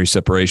secondary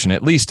separation,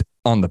 at least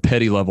on the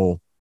petty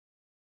level.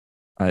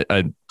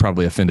 I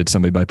probably offended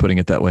somebody by putting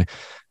it that way.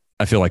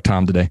 I feel like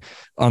Tom today.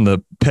 On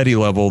the petty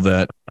level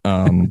that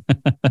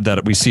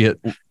that we see it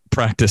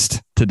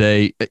practiced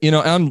today,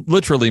 I'm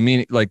literally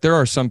meaning, like, there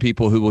are some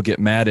people who will get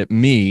mad at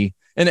me,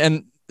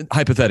 and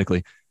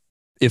hypothetically,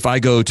 if I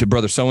go to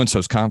brother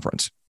so-and-so's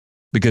conference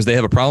because they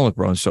have a problem with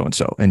brother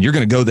so-and-so, and you're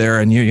going to go there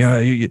and you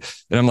and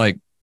I'm like,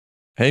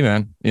 hey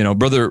man,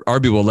 brother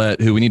Arby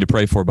Willett, who we need to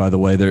pray for, by the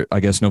way, I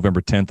guess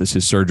November 10th is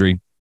his surgery,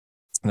 and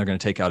they're going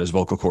to take out his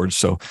vocal cords.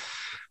 So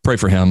pray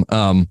for him.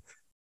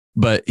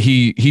 But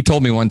he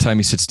told me one time,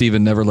 he said,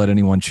 Stephen, never let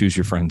anyone choose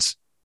your friends.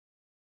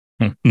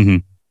 Mm-hmm.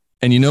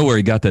 And you know where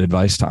he got that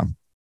advice, Tom?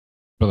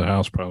 Brother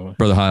Hiles, probably.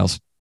 Brother Hiles.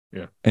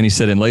 Yeah. And he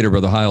said, and later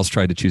Brother Hiles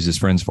tried to choose his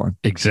friends for him.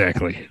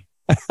 Exactly.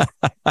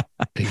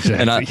 Exactly.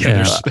 And I'm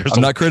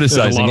not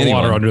criticizing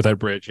anyone. Water under that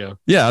bridge. Yeah.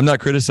 Yeah. I'm not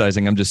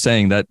criticizing. I'm just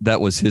saying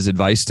that was his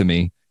advice to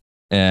me.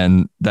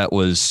 And that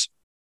was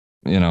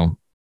very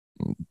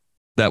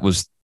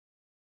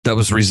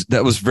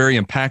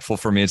impactful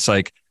for me. It's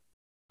like,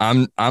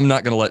 I'm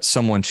not going to let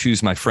someone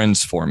choose my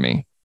friends for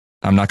me.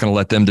 I'm not going to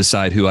let them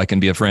decide who I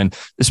can be a friend,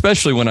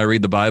 especially when I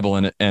read the Bible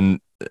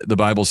and the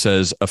Bible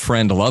says a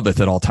friend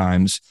loveth at all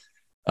times.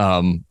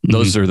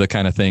 Those are the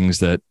kind of things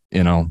that,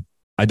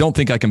 I don't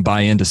think I can buy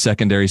into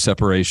secondary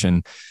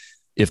separation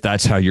if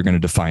that's how you're going to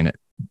define it.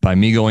 By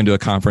me going to a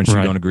conference you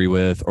don't agree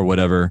with or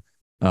whatever,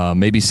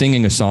 maybe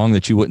singing a song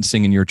that you wouldn't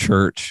sing in your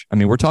church. I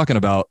mean, we're talking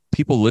about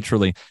people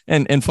literally,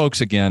 and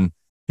folks, again,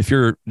 if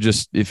you're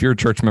a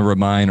church member of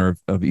mine or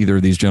of either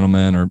of these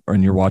gentlemen, or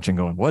and you're watching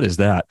going, what is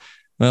that?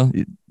 Well,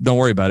 don't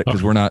worry about it,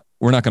 because we're not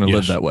going to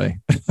live that way.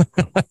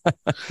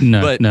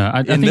 No, but no.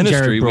 I think ministry,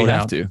 Jared brought we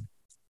have out, to.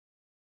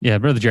 Yeah,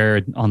 Brother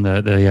Jared on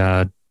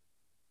the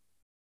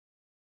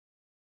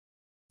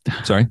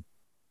Sorry,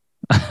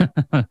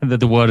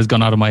 the word has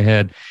gone out of my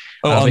head.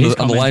 Oh, on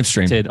the live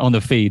stream, on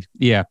the feed.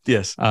 Yeah.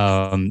 Yes.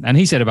 And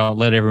he said about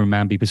let every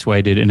man be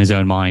persuaded in his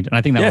own mind. And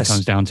I think that what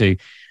comes down to,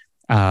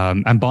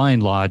 and by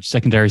and large,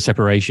 secondary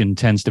separation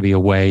tends to be a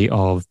way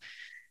of,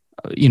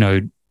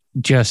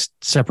 just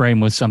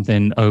separating with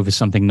something over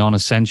something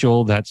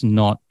non-essential. That's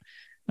not,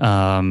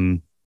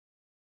 right.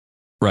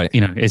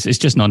 It's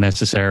just not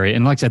necessary.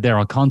 And like I said, there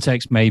are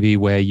contexts maybe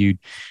where you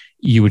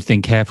would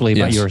think carefully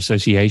about your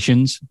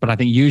associations. But I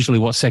think usually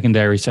what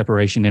secondary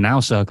separation in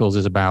our circles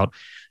is about,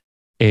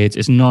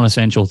 it's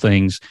non-essential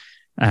things.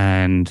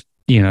 And,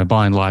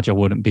 by and large, I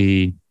wouldn't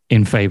be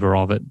in favor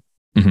of it.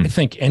 I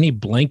think any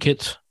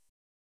blanket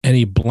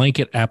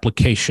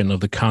application of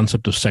the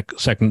concept of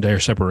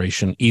secondary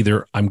separation,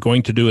 either I'm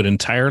going to do it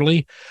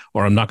entirely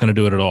or I'm not going to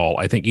do it at all.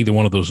 I think either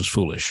one of those is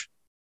foolish.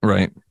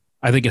 Right.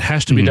 I think it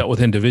has to be dealt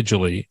with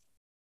individually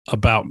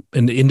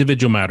in the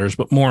individual matters,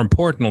 but more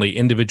importantly,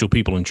 individual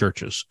people in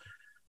churches,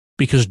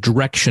 because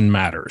direction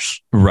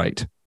matters.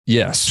 Right.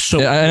 Yes. So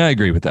and I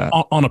agree with that.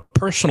 On a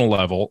personal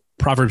level,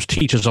 Proverbs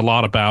teaches a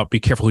lot about be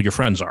careful who your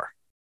friends are,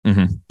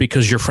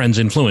 because your friends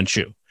influence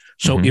you.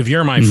 So if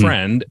you're my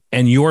friend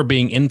and you're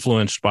being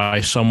influenced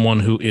by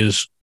someone who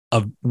is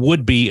I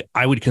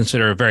would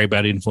consider a very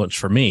bad influence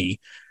for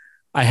me,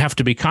 I have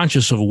to be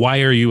conscious of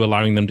why are you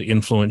allowing them to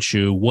influence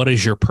you? What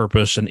is your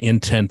purpose and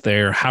intent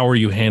there? How are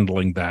you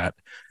handling that?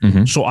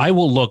 So I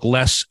will look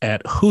less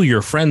at who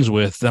you're friends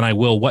with than I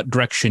will what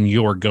direction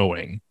you're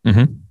going.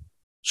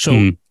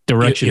 So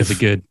direction is a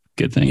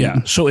good thing.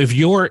 Yeah. So if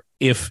you're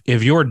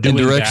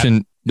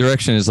doing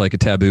direction is like a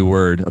taboo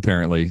word,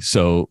 apparently.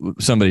 So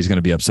somebody's going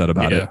to be upset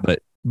about it,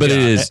 but it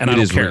is, and I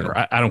don't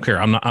care. I don't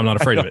care. I'm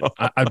not afraid of it.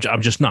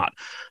 I'm just not.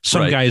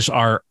 Some guys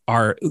are,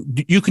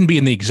 you can be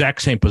in the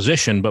exact same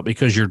position, but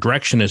because your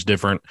direction is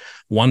different,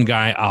 one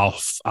guy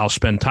I'll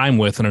spend time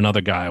with and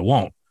another guy I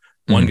won't.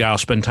 One guy I'll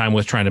spend time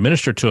with trying to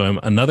minister to him.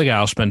 Another guy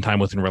I'll spend time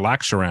with and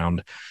relax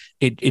around.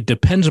 It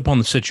depends upon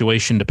the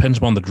situation, depends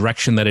upon the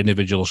direction that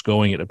individual is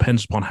going. It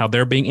depends upon how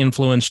they're being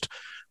influenced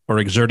or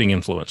exerting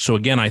influence. So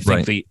again, I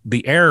think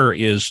the error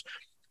is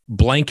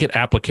blanket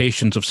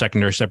applications of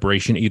secondary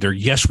separation. Either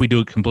yes, we do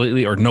it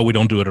completely, or no, we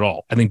don't do it at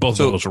all. I think both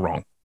of those are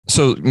wrong.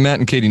 So Matt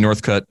and Katie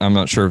Northcutt, I'm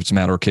not sure if it's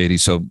Matt or Katie,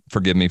 so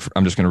forgive me.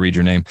 I'm just going to read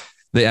your name.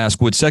 They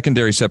ask, would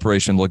secondary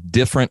separation look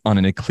different on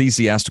an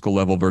ecclesiastical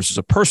level versus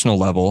a personal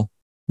level?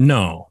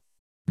 No.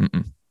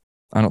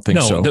 I don't think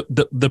so.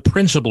 The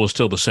principle is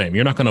still the same.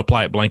 You're not going to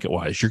apply it blanket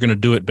wise. You're going to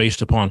do it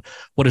based upon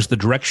what is the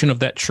direction of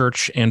that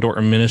church and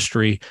or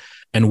ministry,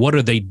 and what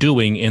are they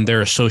doing in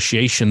their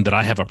association that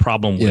I have a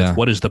problem with? Yeah.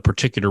 What is the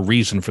particular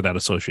reason for that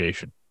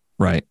association?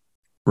 Right,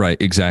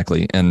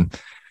 exactly. And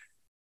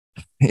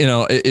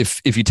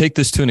if you take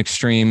this to an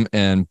extreme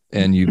and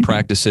you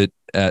practice it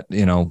at,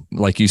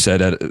 like you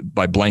said,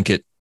 by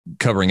blanket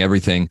covering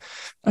everything,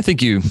 I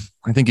think you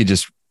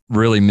just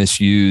really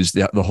misuse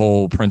the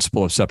whole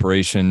principle of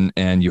separation,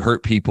 and you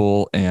hurt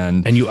people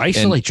and you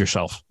isolate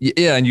yourself.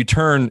 Yeah. And you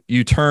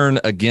turn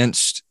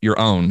against your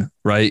own,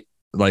 right?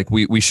 Like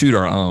we shoot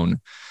our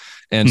own.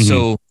 And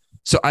so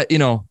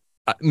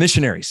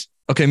missionaries,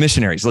 okay.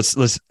 Missionaries.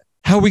 Let's,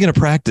 how are we going to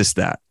practice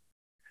that?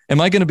 Am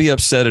I going to be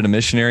upset at a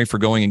missionary for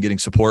going and getting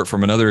support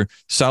from another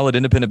solid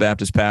independent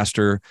Baptist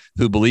pastor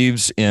who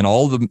believes in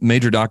all the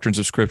major doctrines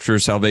of Scripture,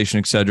 salvation,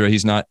 et cetera?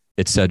 He's not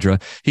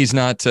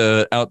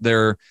out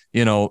there,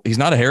 he's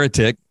not a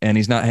heretic and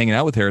he's not hanging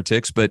out with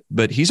heretics, but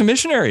he's a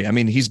missionary. I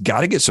mean, he's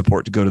got to get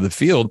support to go to the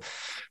field.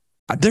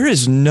 There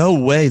is no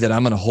way that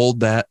I'm going to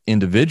hold that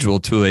individual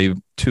to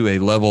a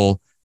level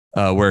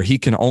where he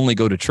can only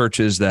go to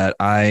churches that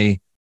I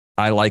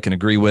like and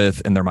agree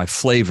with, and they're my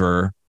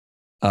flavor,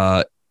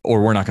 or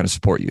we're not going to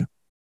support you.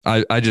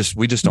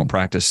 We just don't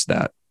practice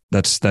that.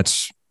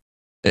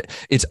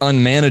 It's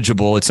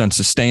unmanageable. It's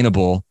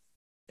unsustainable.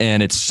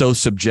 And it's so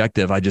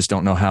subjective. I just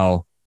don't know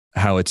how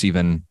it's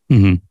even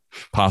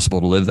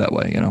possible to live that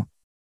way,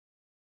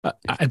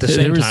 At the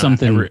same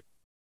time,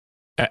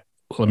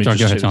 let me just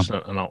say this,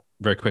 and I'll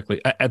very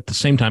quickly. At the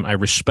same time, I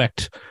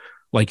respect,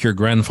 like, your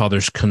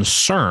grandfather's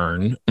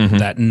concern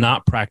that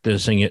not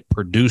practicing it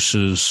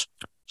produces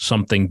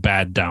something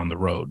bad down the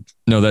road.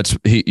 No, that's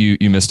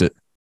you missed it.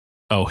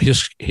 Oh,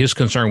 his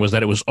concern was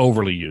that it was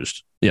overly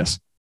used. Yes,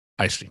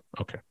 I see.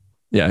 Okay.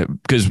 Yeah,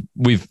 because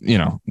we've,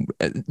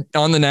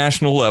 on the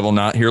national level,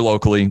 not here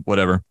locally,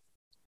 whatever,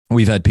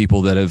 we've had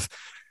people that have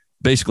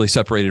basically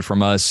separated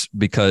from us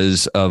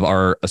because of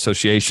our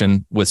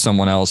association with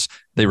someone else.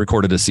 They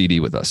recorded a CD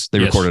with us. They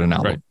recorded an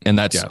album. Right. And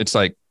it's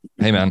like,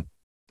 hey, man,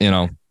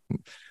 and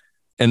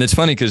it's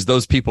funny because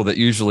those people that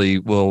usually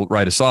will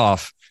write us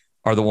off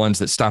are the ones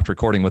that stopped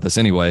recording with us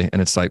anyway.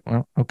 And it's like,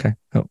 well, okay,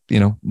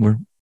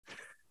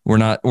 we're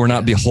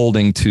not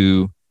beholding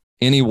to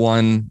any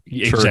one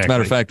church. Exactly.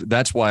 Matter of fact,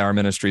 that's why our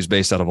ministry is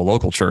based out of a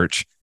local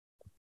church.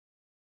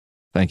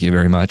 Thank you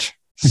very much.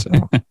 So,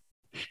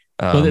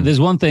 well, there's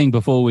one thing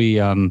before we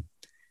kind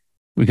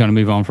of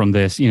move on from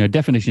this.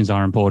 Definitions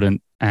are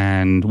important,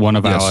 and one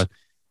of our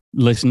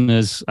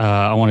listeners,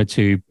 I wanted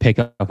to pick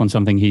up on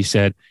something he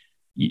said.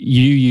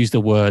 You used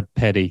the word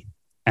petty,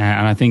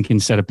 and I think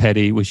instead of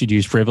petty, we should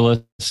use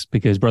frivolous,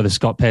 because Brother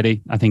Scott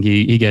Petty, I think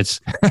he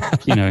gets,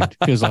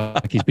 feels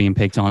like he's being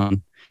picked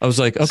on. I was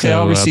like, okay,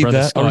 I'll receive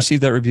that. Scott, I'll receive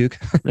that rebuke.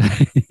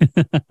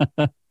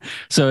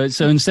 So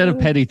instead of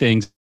petty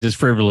things, just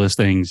frivolous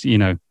things.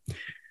 We're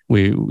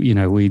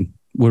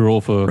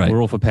all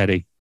for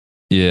petty.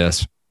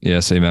 Yes,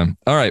 amen.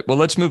 All right, well,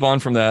 let's move on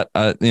from that.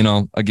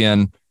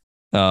 Again,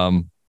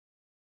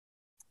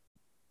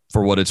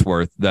 for what it's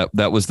worth,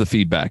 that was the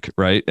feedback,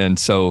 right? And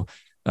so,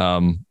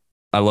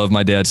 I love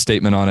my dad's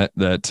statement on it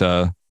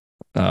that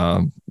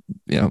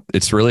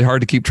it's really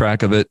hard to keep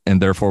track of it,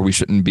 and therefore we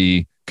shouldn't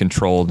be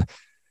controlled.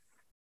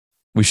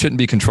 We shouldn't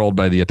be controlled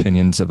by the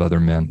opinions of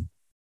other men.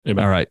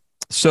 Amen. All right.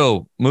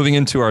 So moving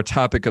into our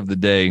topic of the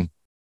day,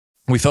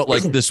 we felt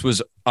like this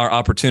was our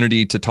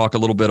opportunity to talk a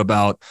little bit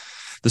about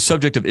the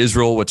subject of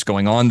Israel, what's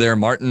going on there.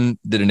 Martin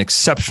did an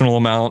exceptional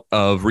amount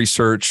of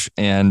research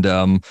and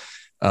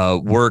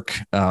work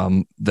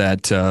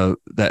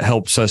that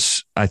helps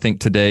us, I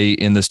think, today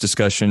in this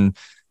discussion.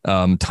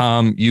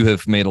 Tom, you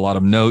have made a lot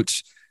of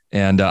notes,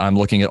 and I'm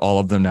looking at all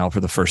of them now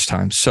for the first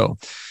time. So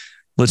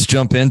let's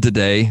jump in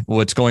today.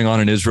 What's going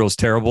on in Israel is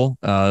terrible.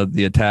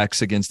 The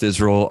attacks against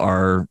Israel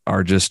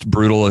are just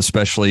brutal,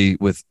 especially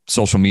with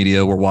social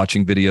media. We're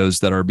watching videos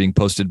that are being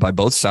posted by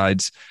both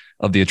sides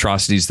of the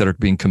atrocities that are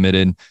being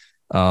committed.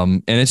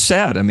 And it's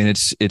sad. I mean,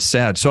 it's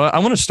sad. So I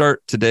want to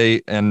start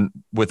today, and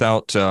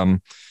without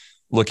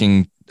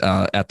looking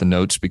at the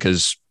notes,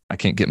 because I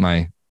can't get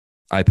my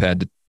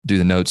iPad to do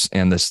the notes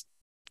and this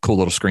cool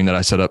little screen that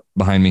I set up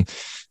behind me.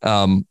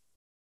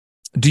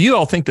 Do you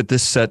all think that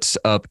this sets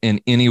up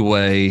in any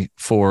way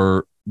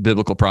for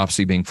biblical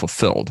prophecy being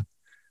fulfilled?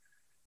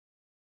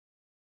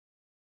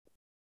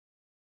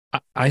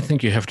 I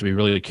think you have to be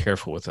really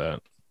careful with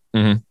that.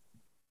 Mm-hmm.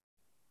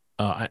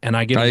 And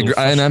I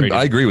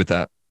agree with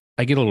that.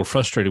 I get a little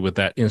frustrated with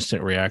that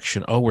instant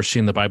reaction. Oh, we're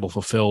seeing the Bible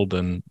fulfilled,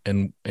 and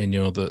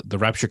the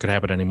rapture could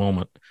happen at any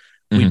moment.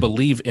 Mm-hmm. We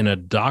believe in a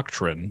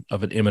doctrine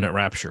of an imminent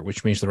rapture,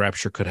 which means the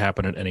rapture could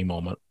happen at any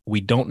moment. We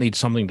don't need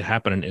something to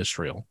happen in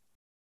Israel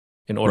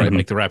in order to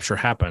make the rapture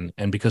happen.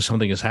 And because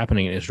something is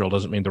happening in Israel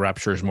doesn't mean the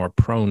rapture is more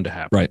prone to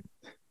happen. Right.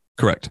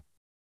 Correct.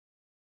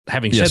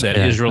 Having said that,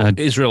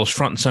 Israel is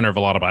front and center of a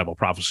lot of Bible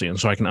prophecy, and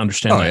so I can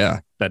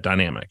understand that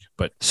dynamic.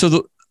 But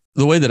so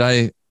the way that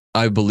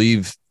I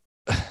believe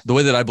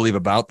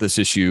about this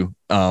issue,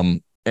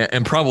 and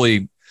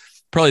probably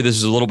this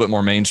is a little bit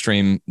more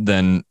mainstream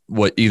than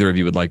what either of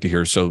you would like to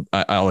hear, so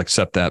I'll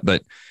accept that.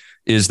 But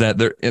is that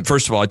there?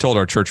 First of all, I told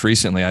our church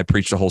recently, I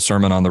preached a whole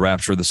sermon on the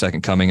rapture of the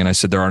second coming, and I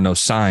said there are no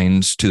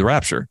signs to the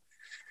rapture,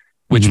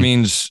 which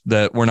means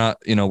that we're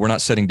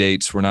not setting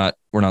dates. We're not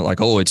like,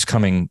 oh, it's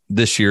coming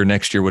this year,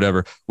 next year,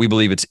 whatever. We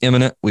believe it's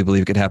imminent. We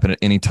believe it could happen at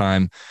any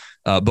time.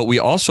 But we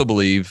also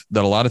believe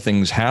that a lot of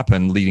things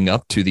happen leading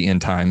up to the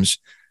end times,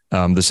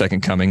 the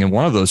second coming. And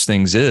one of those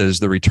things is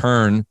the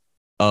return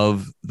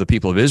of the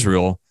people of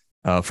Israel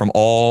from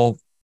all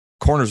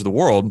corners of the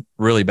world,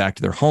 really back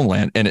to their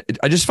homeland. And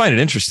I just find it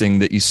interesting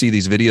that you see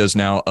these videos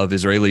now of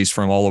Israelis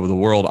from all over the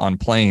world on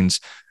planes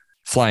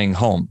flying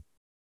home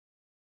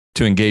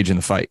to engage in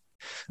the fight.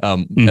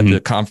 At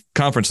the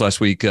conference last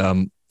week,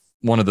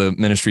 one of the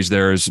ministries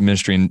there is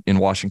ministry in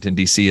Washington,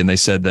 D.C., and they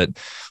said that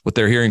what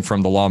they're hearing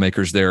from the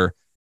lawmakers there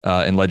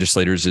and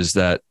legislators is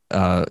that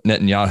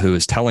Netanyahu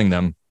is telling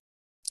them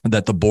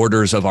that the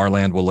borders of our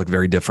land will look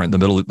very different.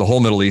 The whole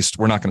Middle East,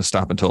 we're not going to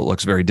stop until it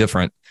looks very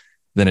different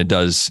than it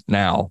does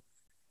now.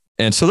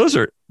 And so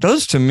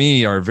those to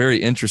me are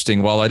very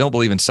interesting. While I don't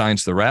believe in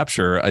signs of the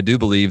rapture, I do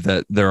believe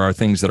that there are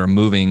things that are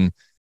moving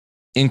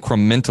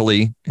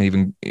incrementally and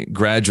even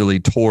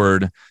gradually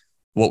toward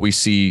what we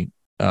see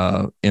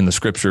in the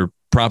scripture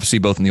prophecy,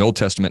 both in the Old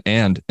Testament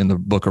and in the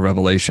book of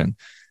Revelation.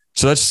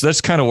 So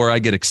that's kind of where I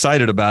get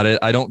excited about it.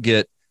 I don't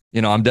get,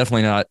 I'm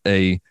definitely not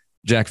a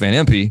Jack Van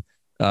Impe,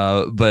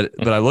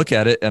 but I look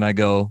at it and I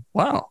go,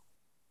 wow,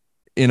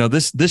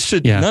 this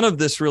should, none of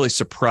this really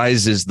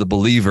surprises the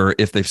believer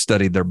if they've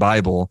studied their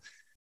Bible.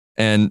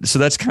 And so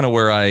that's kind of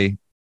where I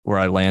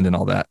land in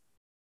all that.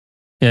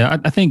 Yeah,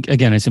 I think,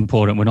 again, it's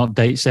important. We're not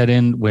date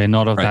setting. We're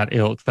not of that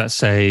ilk that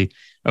say,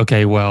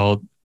 okay,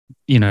 well,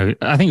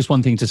 I think it's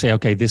one thing to say,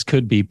 okay, this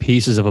could be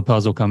pieces of a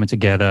puzzle coming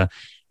together,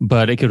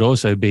 but it could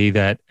also be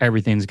that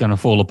everything's going to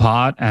fall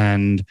apart,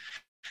 and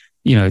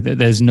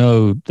there's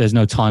no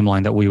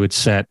timeline that we would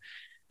set.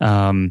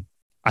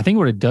 I think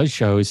what it does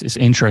show is it's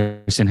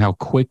interesting how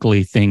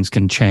quickly things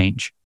can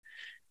change,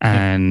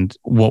 and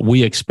what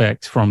we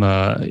expect from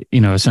a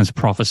sense of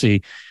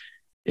prophecy,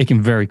 it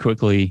can very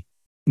quickly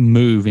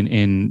move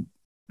in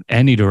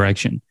any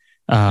direction.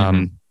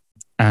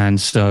 And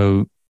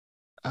so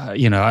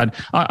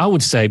I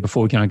would say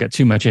before we kind of get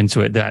too much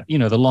into it that,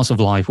 the loss of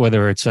life,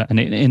 whether it's an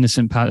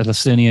innocent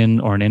Palestinian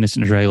or an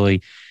innocent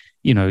Israeli,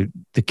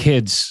 the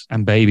kids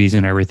and babies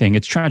and everything,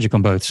 it's tragic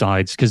on both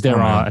sides because there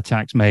are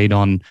attacks made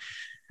on,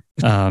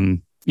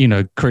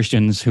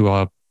 Christians who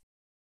are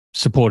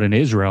supporting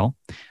Israel.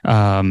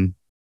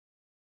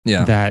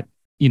 That,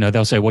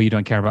 they'll say, well, you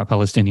don't care about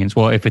Palestinians.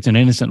 Well, if it's an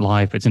innocent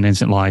life, it's an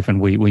innocent life,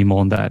 and we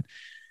mourn that.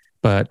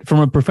 But from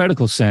a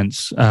prophetical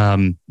sense,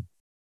 if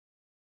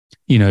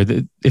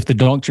the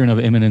doctrine of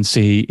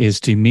imminency is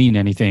to mean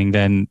anything,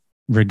 then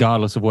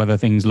regardless of whether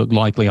things look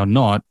likely or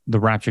not, the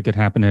rapture could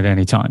happen at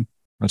any time.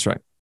 That's right.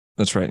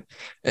 That's right.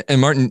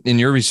 And Martin, in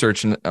your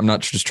research, and I'm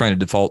not just trying to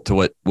default to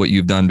what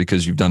you've done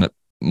because you've done it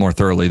more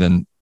thoroughly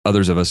than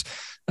others of us,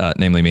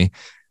 namely me.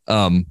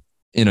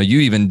 You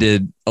even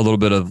did a little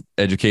bit of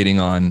educating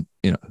on,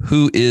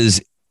 who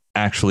is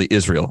actually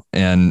Israel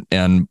and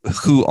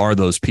who are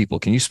those people?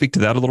 Can you speak to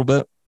that a little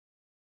bit?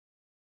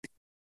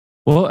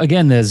 Well,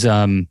 again, there's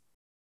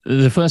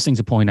the first thing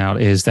to point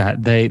out is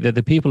that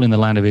the people in the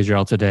land of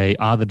Israel today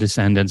are the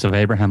descendants of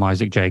Abraham,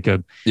 Isaac,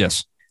 Jacob.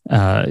 Yes.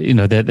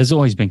 There's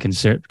always been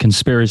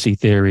conspiracy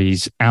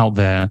theories out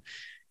there,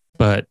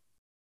 but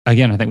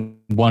again, I think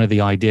one of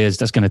the ideas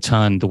that's going to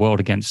turn the world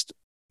against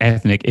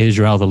ethnic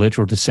Israel, the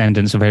literal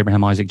descendants of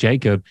Abraham, Isaac,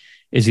 Jacob,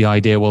 is the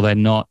idea, well, they're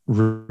not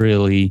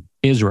really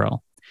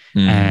Israel.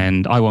 Mm.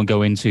 And I won't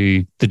go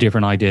into the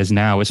different ideas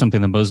now. It's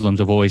something the Muslims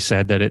have always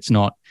said, that it's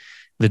not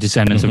the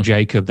descendants of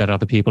Jacob that are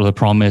the people of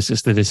promise.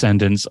 It's the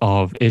descendants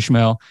of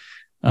Ishmael,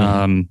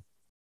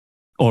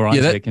 or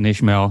Isaac and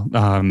Ishmael.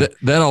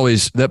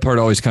 That part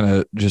always kind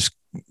of just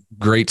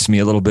grates me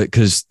a little bit,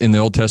 because in the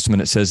Old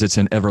Testament, it says it's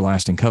an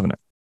everlasting covenant.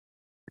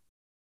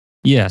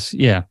 Yes.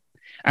 Yeah.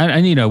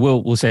 And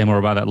we'll say more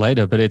about that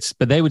later, but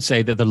they would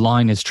say that the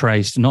line is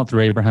traced not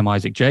through Abraham,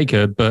 Isaac,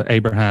 Jacob, but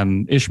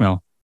Abraham,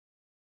 Ishmael.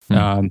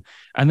 And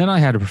then I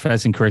had a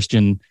professing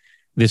Christian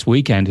this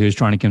weekend who was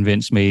trying to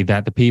convince me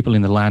that the people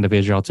in the land of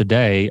Israel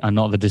today are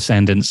not the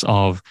descendants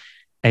of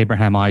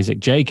Abraham, Isaac,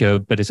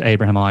 Jacob, but it's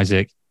Abraham,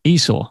 Isaac,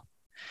 Esau.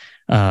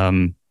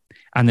 And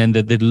then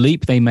the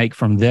leap they make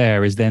from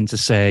there is then to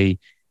say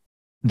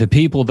the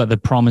people that the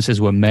promises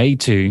were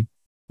made to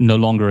no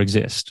longer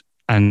exist.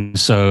 And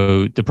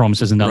so the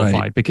promises are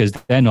nullified because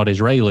they're not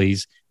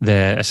Israelis,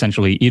 they're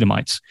essentially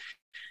Edomites.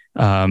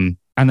 And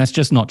that's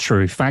just not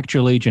true.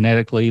 Factually,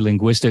 genetically,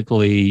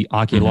 linguistically,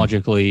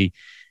 archaeologically,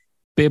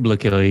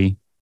 biblically,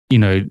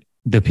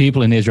 the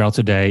people in Israel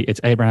today, it's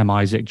Abraham,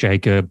 Isaac,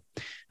 Jacob,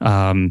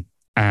 and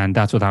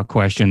that's without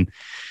question.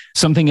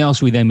 Something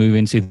else we then move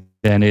into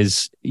then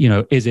is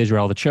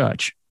Israel the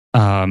church?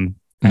 And,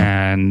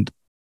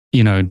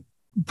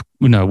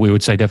 we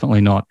would say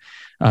definitely not.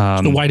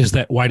 So why does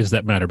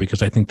that matter?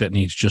 Because I think that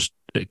needs just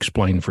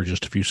explained for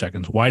just a few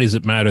seconds. Why does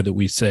it matter that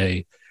we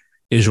say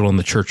Israel and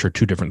the church are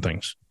two different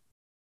things?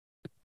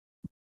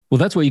 Well,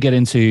 that's what you get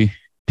into.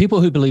 People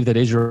who believe that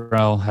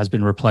Israel has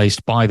been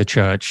replaced by the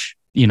church,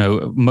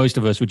 most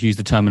of us would use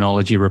the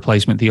terminology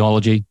replacement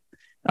theology.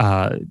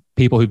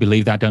 People who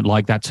believe that don't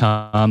like that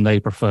term. They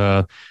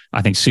prefer,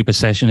 I think,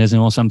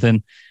 supersessionism or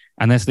something.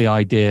 And that's the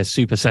idea,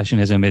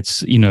 supersessionism.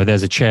 It's,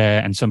 there's a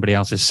chair and somebody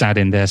else is sat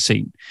in their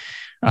seat.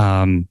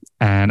 And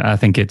I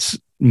think it's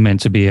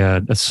meant to be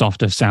a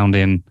softer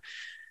sounding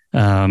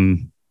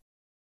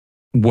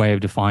way of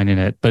defining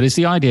it. But it's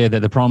the idea that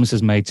the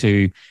promises made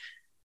to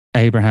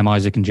Abraham,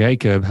 Isaac, and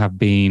Jacob have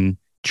been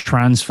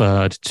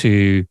transferred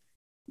to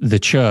the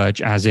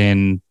church, as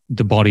in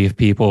the body of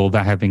people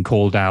that have been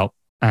called out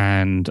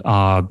and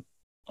are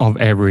of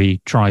every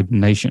tribe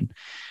and nation.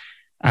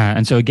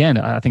 And so again,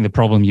 I think the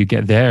problem you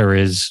get there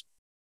is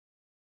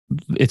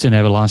it's an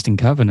everlasting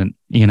covenant,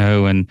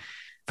 and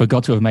for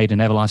God to have made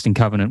an everlasting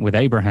covenant with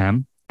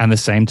Abraham, and the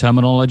same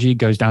terminology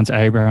goes down to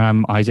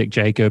Abraham, Isaac,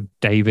 Jacob,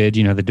 David,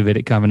 the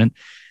Davidic covenant,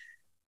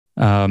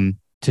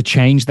 to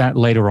change that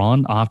later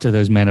on after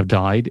those men have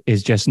died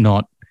is just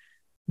not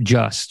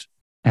just.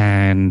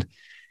 And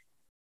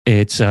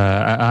it's,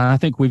 I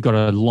think we've got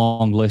a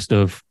long list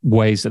of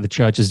ways that the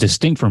church is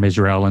distinct from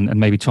Israel. And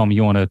maybe, Tom,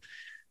 you want to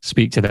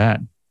speak to that?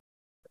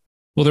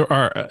 Well, there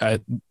are,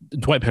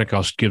 Dwight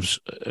Pentecost gives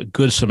a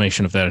good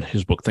summation of that in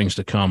his book, Things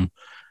to Come.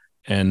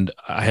 And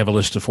I have a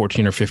list of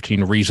 14 or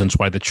 15 reasons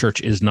why the church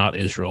is not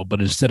Israel.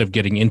 But instead of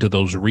getting into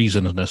those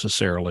reasons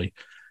necessarily,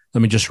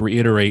 let me just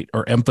reiterate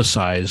or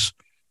emphasize,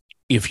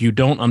 if you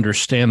don't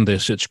understand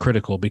this, it's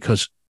critical,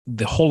 because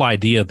the whole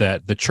idea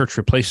that the church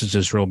replaces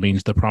Israel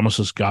means the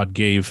promises God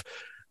gave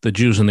the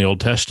Jews in the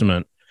Old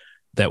Testament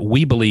that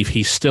we believe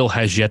he still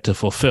has yet to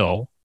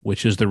fulfill,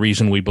 which is the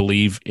reason we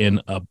believe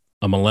in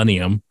a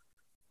millennium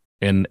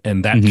and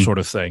that sort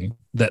of thing,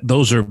 that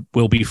those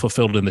will be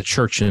fulfilled in the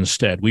church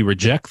instead. We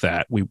reject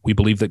that. We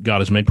believe that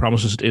God has made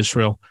promises to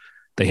Israel.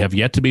 They have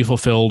yet to be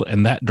fulfilled,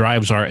 and that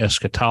drives our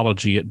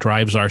eschatology. It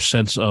drives our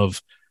sense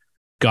of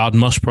God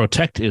must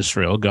protect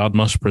Israel. God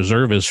must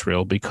preserve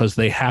Israel, because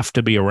they have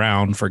to be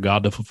around for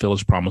God to fulfill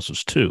his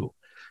promises too.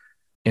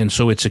 And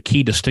so it's a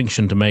key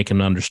distinction to make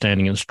in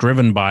understanding. It's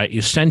driven by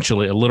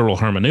essentially a literal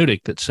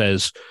hermeneutic that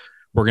says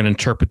we're going to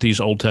interpret these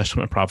Old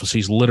Testament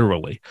prophecies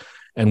literally.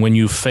 And when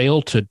you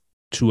fail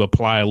to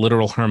apply a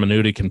literal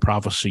hermeneutic in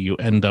prophecy, you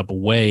end up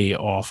way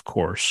off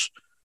course,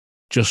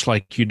 just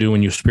like you do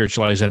when you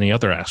spiritualize any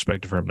other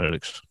aspect of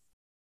hermeneutics.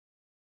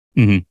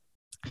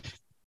 Mm-hmm.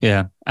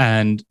 Yeah.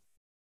 And,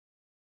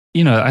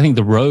 I think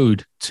the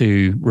road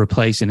to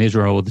replacing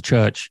Israel with the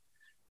church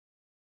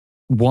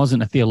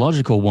wasn't a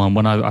theological one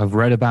when I've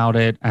read about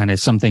it, and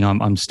it's something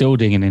I'm still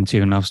digging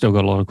into, and I've still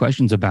got a lot of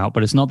questions about.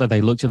 But it's not that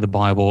they looked at the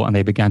Bible and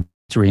they began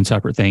to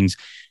reinterpret things.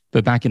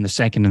 But back in the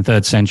 2nd and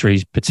 3rd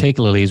centuries,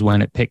 particularly, is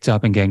when it picked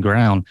up and gained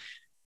ground.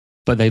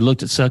 But they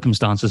looked at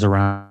circumstances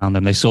around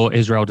them. They saw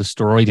Israel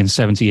destroyed in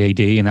 70 AD,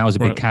 and that was a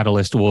big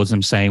catalyst towards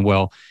them saying,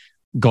 well,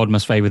 God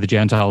must favor the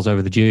Gentiles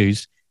over the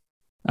Jews.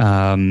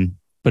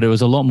 But it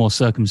was a lot more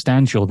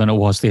circumstantial than it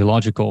was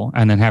theological.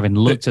 And then having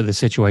looked at the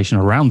situation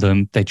around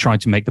them, they tried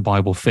to make the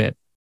Bible fit.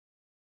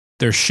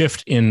 Their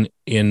shift in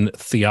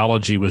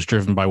theology was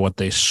driven by what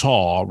they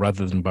saw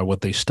rather than by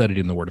what they studied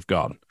in the Word of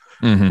God.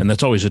 Mm-hmm. And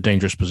that's always a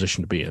dangerous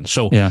position to be in.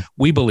 So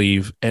we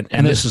believe, and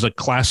this is a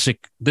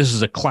classic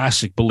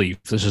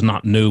belief. This is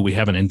not new. We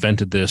haven't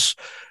invented this.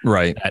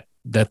 Right.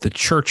 That the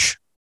church,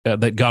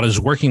 that God is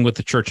working with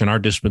the church in our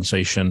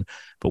dispensation,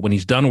 but when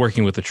he's done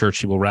working with the church,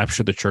 he will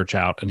rapture the church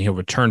out and he'll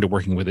return to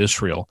working with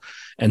Israel.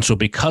 And so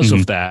because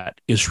of that,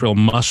 Israel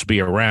must be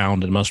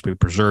around and must be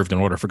preserved in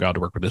order for God to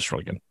work with Israel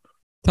again.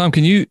 Tom,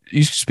 can you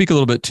speak a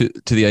little bit to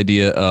the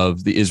idea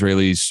of the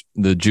Israelis,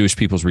 the Jewish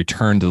people's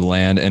return to the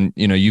land? And,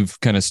 you've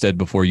kind of said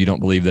before, you don't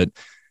believe that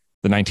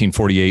the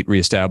 1948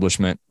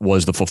 reestablishment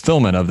was the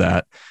fulfillment of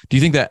that. Do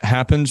you think that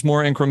happens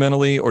more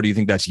incrementally, or do you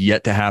think that's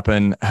yet to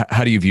happen?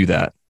 How do you view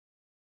that?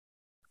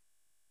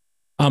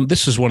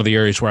 This is one of the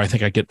areas where I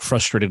think I get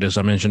frustrated, as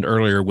I mentioned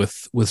earlier,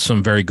 with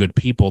some very good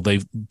people. They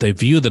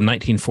view the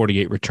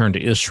 1948 return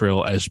to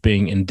Israel as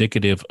being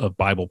indicative of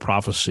Bible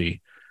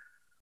prophecy.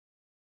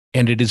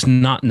 And it is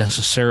not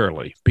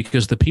necessarily,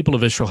 because the people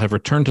of Israel have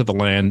returned to the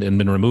land and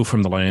been removed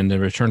from the land,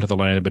 and returned to the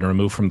land and been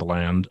removed from the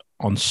land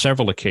on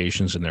several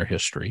occasions in their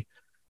history.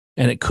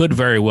 And it could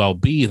very well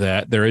be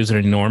that there is an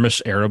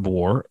enormous Arab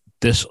war.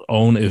 This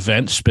own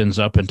event spins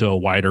up into a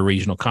wider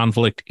regional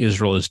conflict.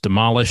 Israel is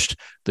demolished.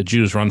 The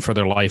Jews run for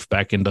their life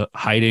back into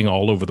hiding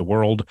all over the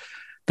world.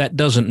 That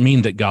doesn't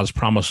mean that God's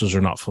promises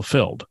are not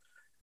fulfilled,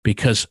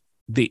 because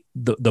the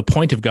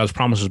point of God's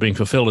promises being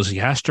fulfilled is he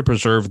has to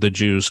preserve the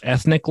Jews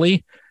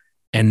ethnically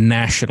and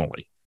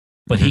nationally,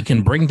 but he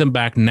can bring them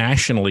back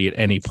nationally at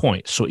any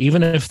point. So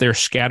even if they're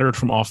scattered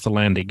from off the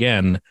land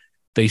again,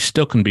 they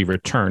still can be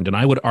returned. And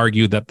I would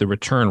argue that the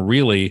return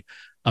really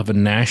of a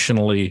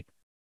nationally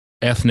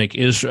ethnic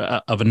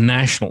Israel, of a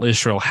national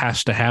Israel,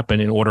 has to happen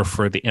in order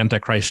for the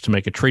Antichrist to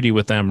make a treaty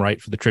with them,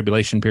 right, for the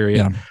tribulation period.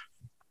 Yeah.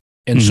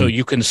 And so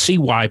you can see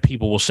why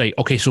people will say,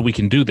 okay, so we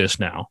can do this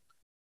now.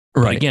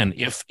 Right. But again,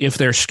 if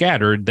they're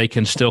scattered, they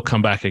can still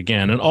come back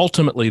again. And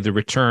ultimately, the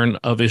return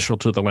of Israel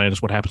to the land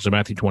is what happens in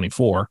Matthew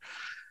 24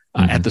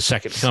 at the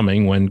second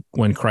coming,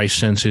 when Christ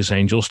sends his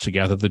angels to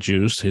gather the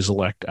Jews, his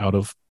elect, out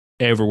of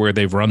everywhere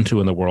they've run to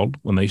in the world,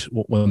 when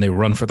they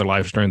run for their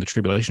lives during the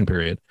tribulation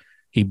period.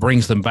 He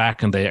brings them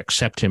back and they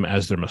accept him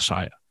as their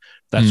Messiah.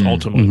 That's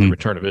ultimately the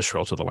return of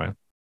Israel to the land.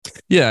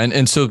 Yeah.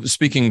 And so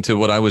speaking to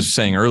what I was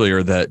saying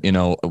earlier, that,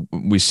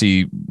 we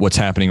see what's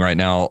happening right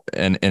now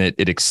and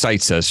it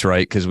excites us,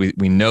 right? Because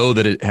we know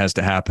that it has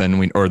to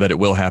happen, or that it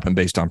will happen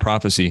based on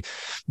prophecy.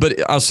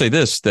 But I'll say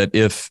this, that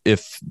if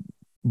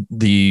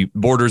the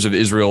borders of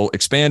Israel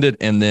expanded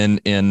and then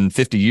in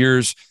 50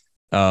 years,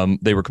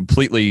 they were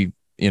completely,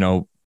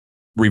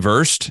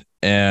 reversed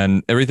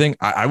and everything,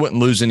 I wouldn't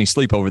lose any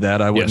sleep over that.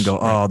 I wouldn't go,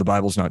 oh, the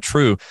Bible's not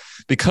true,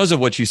 because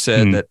of what you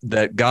said,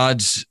 that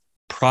God's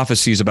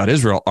prophecies about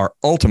Israel are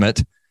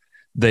ultimate.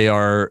 They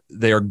are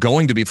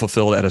going to be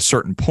fulfilled at a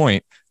certain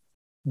point.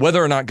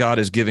 Whether or not God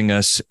is giving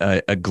us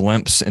a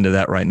glimpse into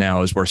that right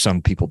now is where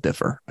some people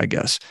differ, I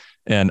guess.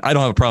 And I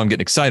don't have a problem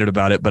getting excited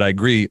about it, but I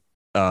agree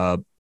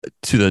to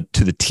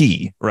the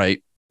T,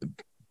 right?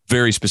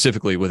 Very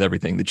specifically with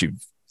everything that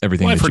you've.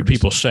 I've heard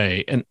people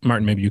say, and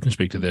Martin, maybe you can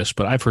speak to this,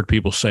 but I've heard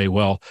people say,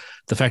 well,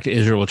 the fact that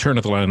Israel returned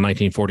to the land in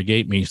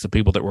 1948 means the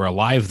people that were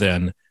alive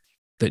then,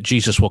 that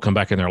Jesus will come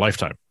back in their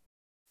lifetime,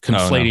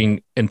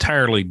 conflating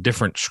entirely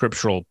different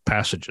scriptural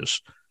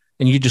passages.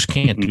 And you just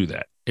can't do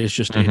that. It's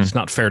just, it's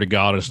not fair to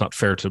God. And it's not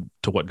fair to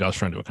what God's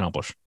trying to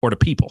accomplish, or to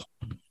people.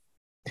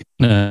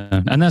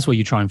 And that's where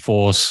you try and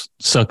force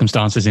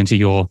circumstances into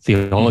your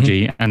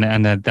theology.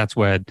 And that's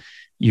where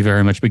you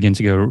very much begin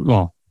to go,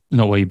 well,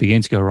 not where you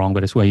begin to go wrong,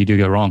 but it's where you do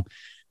go wrong.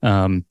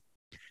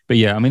 But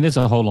yeah, I mean, there's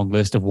a whole long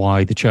list of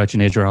why the church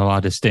and Israel are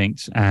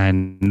distinct,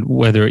 and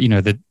whether,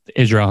 that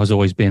Israel has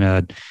always been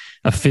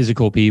a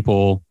physical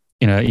people,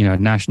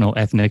 national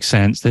ethnic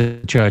sense.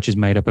 The church is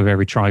made up of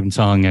every tribe and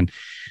tongue.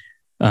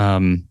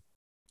 And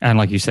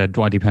like you said,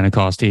 Dwight D.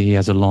 Pentecost, he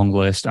has a long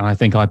list. And I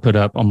think I put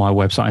up on my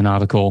website an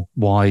article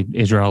why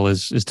Israel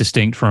is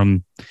distinct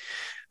from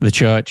the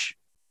church.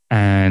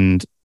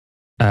 And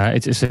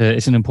it's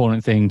an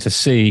important thing to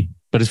see.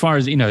 But as far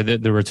as,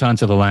 the return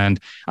to the land,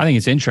 I think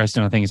it's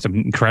interesting. I think it's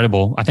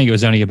incredible. I think it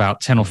was only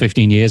about 10 or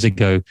 15 years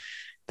ago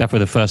that for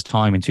the first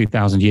time in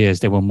 2,000 years,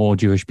 there were more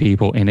Jewish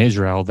people in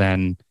Israel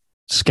than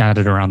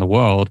scattered around the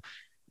world.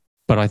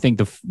 But I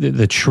think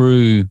the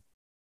true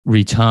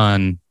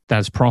return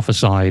that's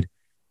prophesied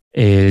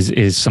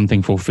is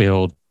something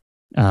fulfilled.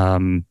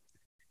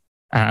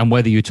 And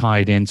whether you tie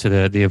it into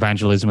the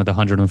evangelism of the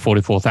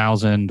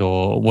 144,000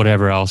 or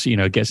whatever else,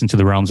 gets into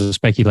the realms of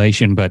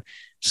speculation. But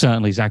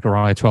certainly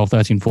Zechariah 12,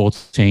 13,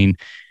 14,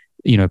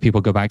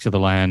 people go back to the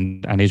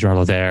land and Israel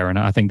are there. And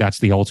I think that's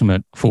the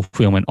ultimate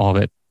fulfillment of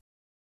it.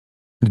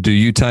 Do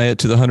you tie it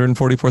to the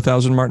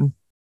 144,000, Martin?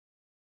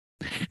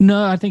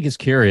 No, I think it's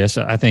curious.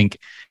 I think,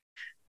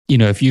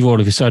 if you've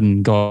all of a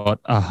sudden got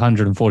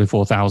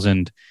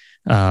 144,000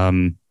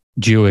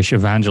 Jewish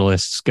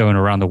evangelists going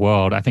around the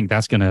world, I think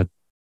that's going to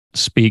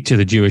speak to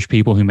the Jewish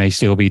people who may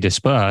still be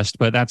dispersed.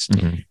 But that's,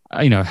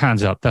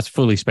 hands up, that's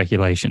fully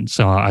speculation.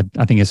 So I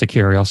think it's a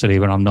curiosity,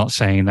 but I'm not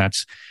saying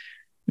that's,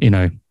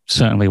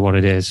 certainly what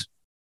it is.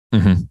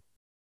 Mm-hmm.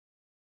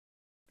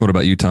 What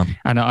about you, Tom?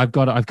 And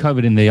I've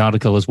covered in the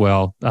article as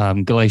well.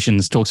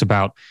 Galatians talks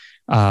about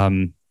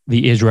the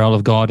Israel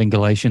of God in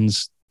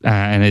Galatians,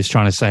 and it's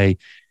trying to say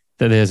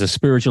that there's a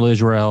spiritual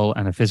Israel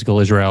and a physical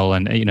Israel,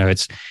 and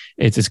it's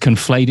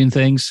conflating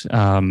things.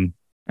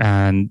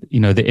 And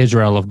the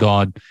Israel of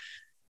God,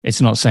 it's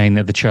not saying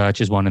that the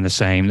church is one and the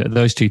same.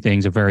 Those two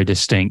things are very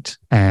distinct,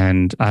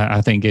 and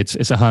I think it's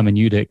a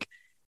hermeneutic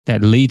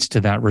that leads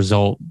to that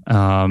result.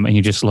 And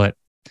you just let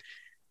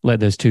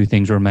those two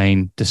things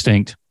remain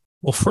distinct.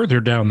 Well, further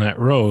down that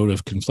road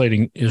of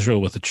conflating Israel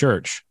with the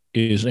church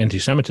is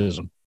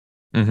anti-Semitism.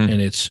 Mm-hmm.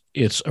 And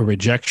it's a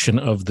rejection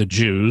of the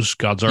Jews.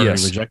 God's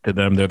already rejected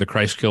them. They're the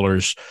Christ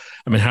killers.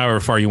 I mean, however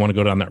far you want to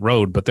go down that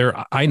road, but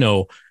I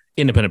know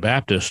independent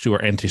Baptists who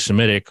are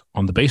anti-Semitic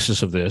on the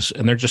basis of this,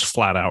 and they're just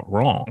flat out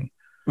wrong.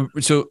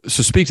 So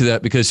speak to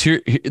that, because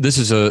here this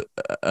is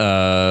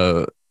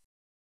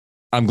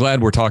I'm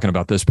glad we're talking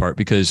about this part,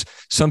 because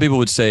some people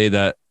would say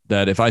that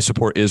if I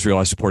support Israel,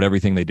 I support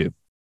everything they do.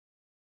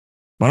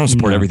 I don't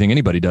support everything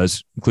anybody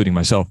does, including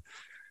myself.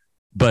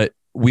 But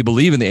we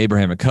believe in the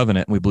Abrahamic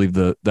covenant. And we believe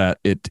that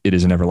it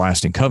is an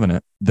everlasting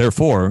covenant.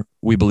 Therefore,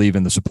 we believe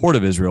in the support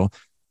of Israel.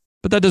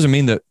 But that doesn't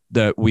mean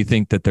that we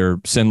think that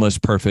they're sinless,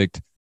 perfect,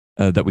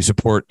 that we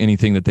support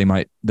anything that they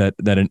might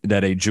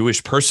that a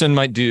Jewish person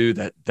might do,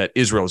 that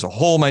Israel as a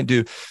whole might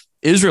do.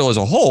 Israel as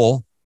a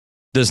whole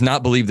does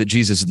not believe that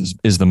Jesus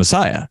is the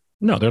Messiah.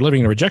 No, they're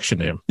living in rejection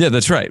to him. Yeah,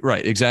 that's right.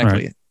 Right.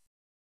 Exactly. Right.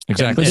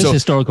 Exactly. There's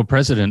historical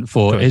precedent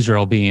for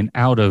Israel being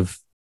out of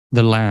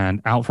the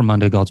land, out from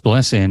under God's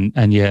blessing,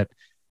 and yet,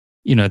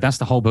 that's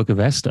the whole book of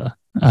Esther.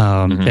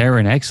 They're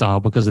in exile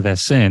because of their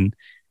sin,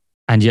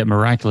 and yet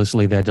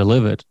miraculously they're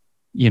delivered.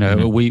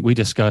 We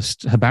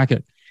discussed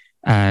Habakkuk,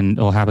 one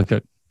or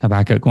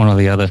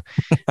the other,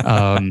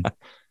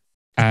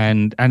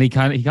 and he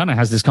kind of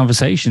has this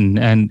conversation,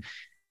 and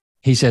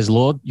he says,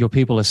 "Lord, your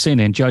people are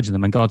sinning, judge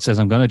them." And God says,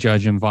 "I'm going to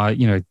judge them by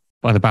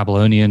the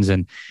Babylonians,"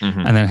 and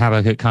then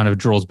Habakkuk kind of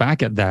draws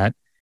back at that,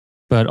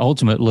 but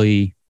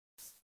ultimately,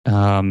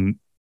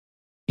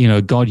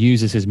 God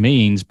uses his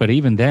means. But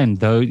even then,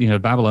 though,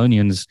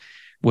 Babylonians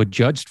were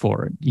judged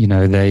for it.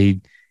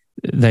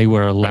 They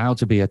were allowed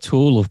to be a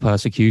tool of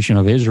persecution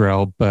of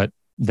Israel, but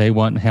they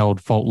weren't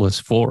held faultless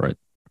for it.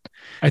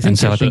 I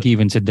think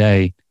even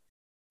today,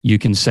 you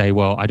can say,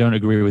 well, I don't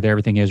agree with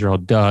everything Israel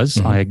does.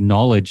 I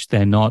acknowledge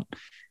they're not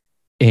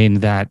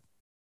in that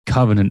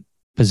covenant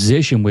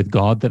position with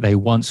God that they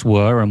once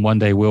were and one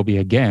day will be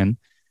again.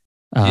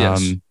 But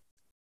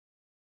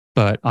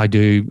I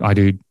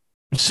do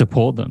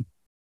support them.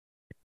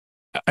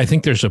 I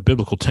think there's a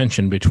biblical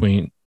tension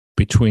between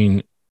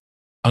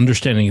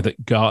understanding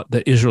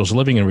that Israel's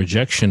living in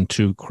rejection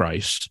to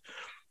Christ,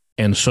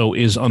 and so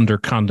is under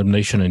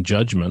condemnation and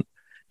judgment.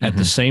 At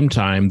the same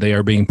time, they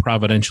are being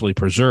providentially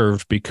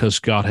preserved because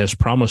God has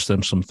promised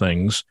them some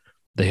things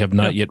they have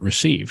not yet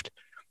received.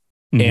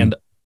 And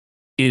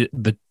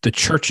the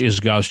church is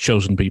God's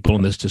chosen people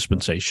in this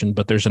dispensation,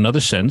 but there's another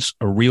sense,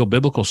 a real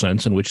biblical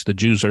sense, in which the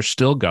Jews are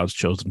still God's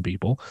chosen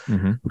people,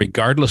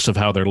 regardless of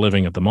how they're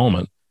living at the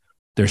moment.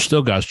 They're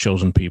still God's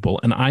chosen people,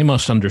 and I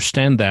must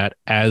understand that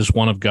as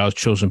one of God's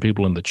chosen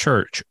people in the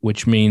church,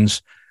 which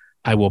means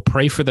I will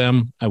pray for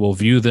them, I will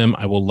view them,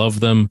 I will love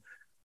them.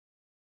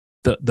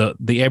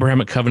 The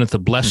Abrahamic covenant, the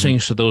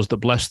blessings to those that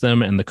bless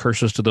them and the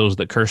curses to those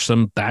that curse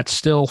them, that's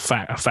still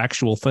a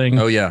factual thing.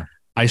 Oh, yeah.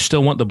 I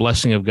still want the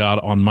blessing of God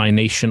on my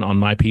nation, on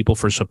my people,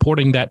 for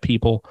supporting that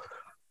people.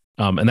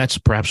 And that's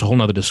perhaps a whole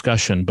nother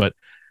discussion. But,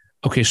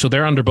 okay, so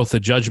they're under both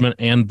the judgment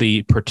and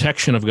the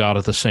protection of God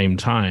at the same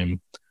time.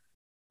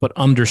 But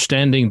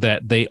understanding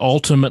that they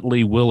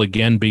ultimately will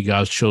again be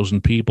God's chosen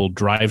people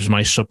drives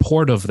my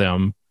support of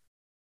them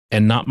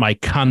and not my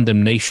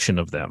condemnation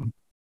of them.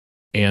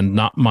 And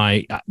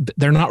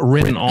they're not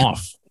written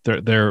off.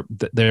 They're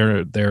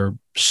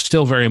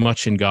still very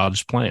much in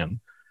God's plan.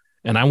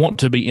 And I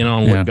want to be in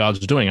on what God's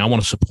doing. I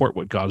want to support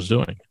what God's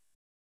doing.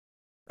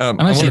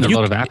 And I see a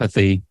lot of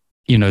apathy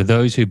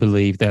those who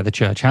believe that the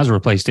church has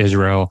replaced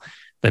Israel,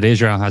 that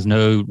Israel has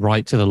no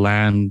right to the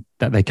land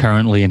that they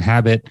currently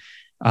inhabit.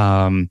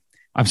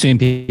 I've seen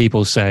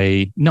people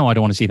say, no, I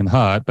don't want to see them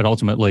hurt, but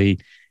ultimately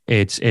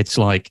it's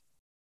like,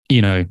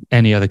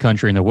 any other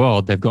country in the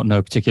world, they've got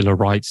no particular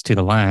rights to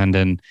the land.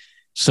 And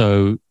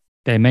so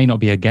they may not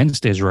be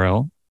against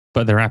Israel,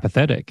 but they're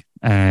apathetic.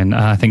 And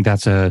I think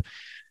that's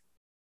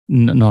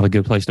not a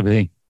good place to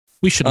be.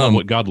 We should love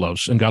what God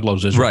loves, and God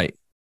loves Israel. Right.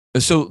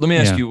 So let me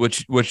ask you,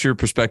 what's your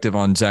perspective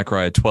on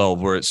Zechariah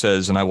 12, where it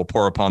says, and I will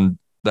pour upon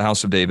the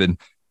house of David and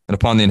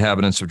upon the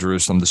inhabitants of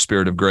Jerusalem the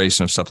spirit of grace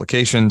and of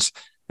supplications,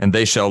 and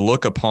they shall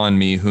look upon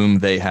me whom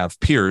they have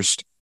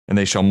pierced, and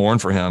they shall mourn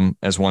for him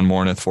as one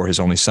mourneth for his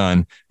only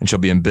son, and shall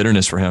be in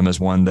bitterness for him as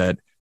one that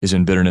is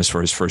in bitterness for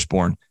his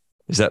firstborn.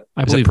 Is that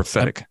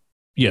prophetic?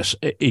 Yes,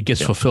 it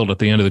gets fulfilled at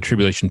the end of the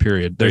tribulation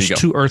period. There's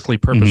two earthly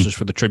purposes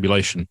for the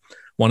tribulation.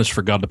 One is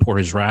for God to pour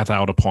his wrath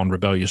out upon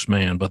rebellious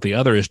man, but the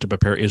other is to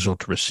prepare Israel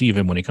to receive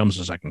him when he comes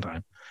the second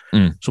time.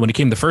 So when he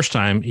came the first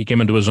time, he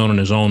came into his own, and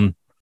his own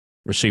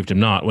received him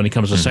not. When he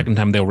comes the second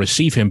time, they'll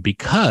receive him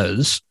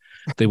because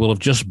they will have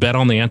just bet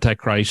on the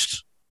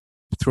Antichrist,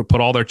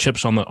 put all their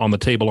chips on the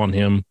table on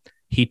him.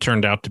 He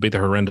turned out to be the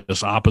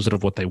horrendous opposite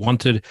of what they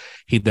wanted.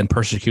 He then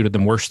persecuted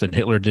them worse than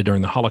Hitler did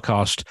during the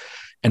Holocaust.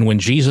 And when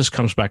Jesus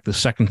comes back the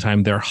second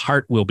time, their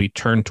heart will be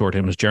turned toward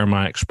him, as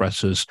Jeremiah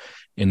expresses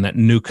in that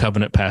new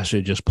covenant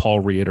passage, as Paul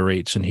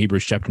reiterates in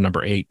Hebrews chapter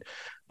number 8,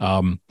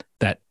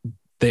 that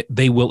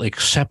they will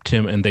accept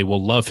him and they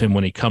will love him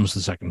when he comes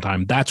the second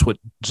time. That's what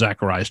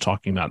Zechariah is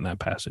talking about in that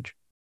passage.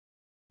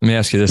 Let me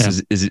ask you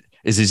this. Is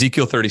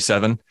Ezekiel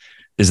 37,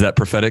 is that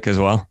prophetic as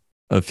well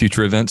of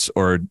future events,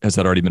 or has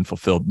that already been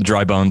fulfilled? The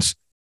dry bones.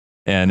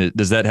 And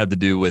does that have to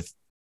do with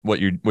what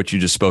you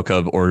just spoke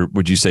of, or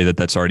would you say that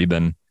that's already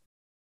been?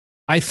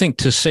 I think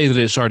to say that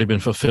it's already been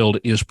fulfilled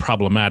is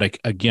problematic,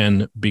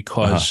 again,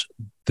 because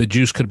the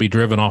Jews could be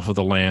driven off of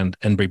the land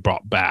and be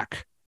brought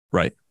back.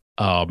 Right.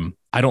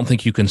 I don't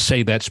think you can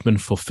say that's been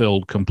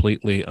fulfilled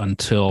completely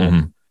until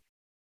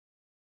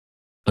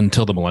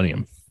the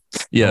millennium.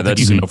 Yeah,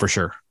 that's you can know for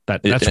sure.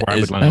 That's where I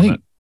would land on that.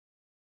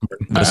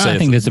 I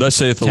think there's thus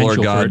saith the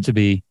Lord God to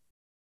be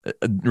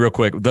real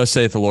quick. Thus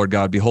saith the Lord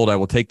God, behold, I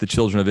will take the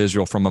children of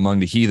Israel from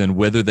among the heathen,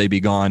 whither they be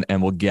gone,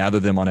 and will gather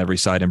them on every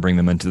side and bring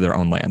them into their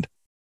own land.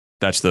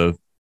 That's the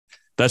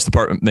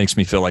part that makes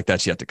me feel like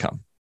that's yet to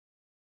come.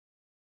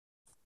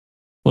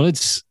 Well,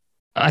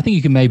 I think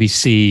you can maybe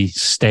see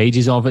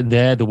stages of it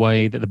there, the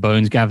way that the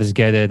bones gather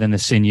together, then the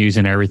sinews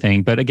and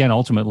everything. But again,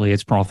 ultimately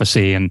it's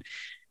prophecy, and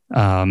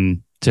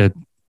to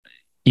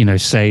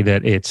say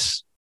that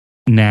it's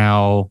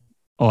now,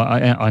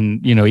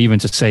 and even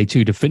to say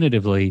too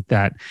definitively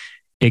that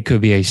it could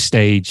be a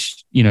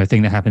stage,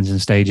 thing that happens in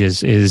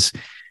stages, is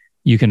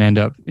you can end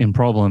up in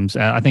problems.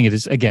 I think it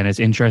is, again, it's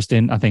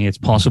interesting. I think it's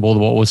possible that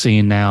what we're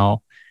seeing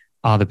now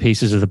are the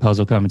pieces of the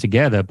puzzle coming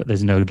together, but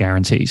there's no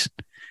guarantees.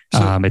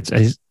 So,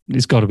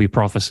 it's got to be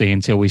prophecy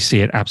until we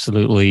see it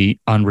absolutely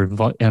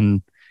irrevocably.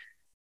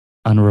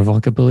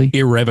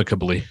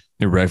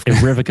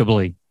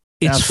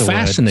 It's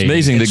fascinating. It's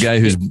amazing the guy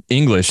who's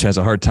English has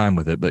a hard time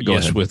with it, but go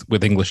ahead.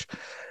 with English.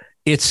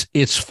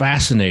 It's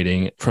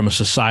fascinating from a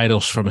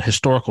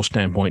historical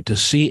standpoint to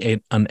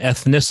see an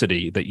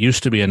ethnicity that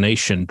used to be a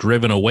nation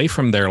driven away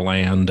from their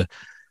land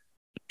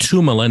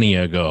 2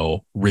 millennia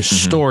ago,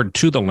 restored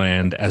to the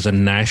land as a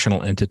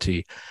national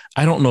entity.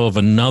 I don't know of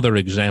another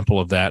example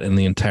of that in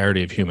the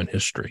entirety of human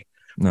history.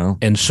 No.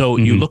 And so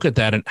you look at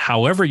that, and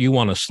however you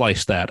want to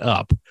slice that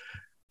up,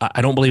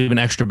 I don't believe in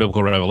extra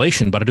biblical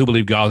revelation, but I do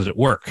believe God is at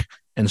work.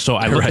 And so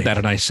I look at that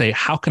and I say,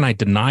 how can I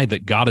deny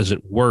that God is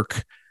at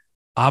work?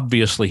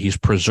 Obviously, he's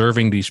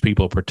preserving these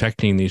people,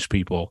 protecting these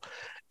people.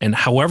 And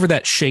however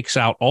that shakes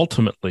out,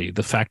 ultimately,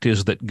 the fact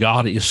is that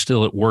God is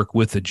still at work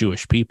with the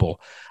Jewish people.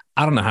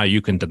 I don't know how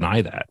you can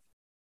deny that.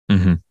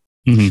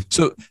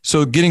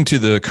 So getting to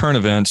the current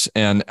events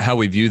and how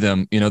we view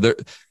them,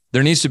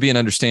 there needs to be an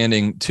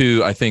understanding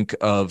too, I think,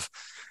 of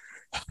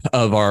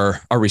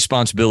our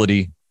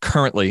responsibility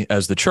currently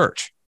as the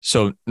church.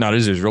 So not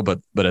as Israel,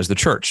 but as the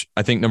church.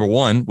 I think number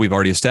one, we've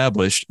already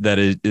established that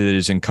it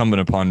is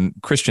incumbent upon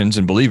Christians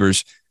and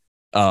believers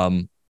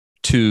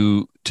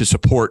to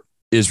support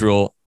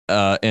Israel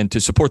and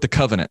to support the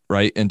covenant,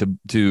 right? And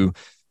to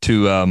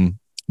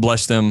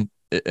bless them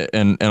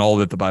and all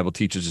that the Bible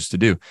teaches us to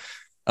do.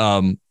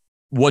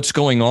 What's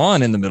going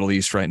on in the Middle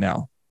East right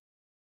now?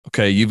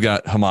 Okay, you've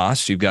got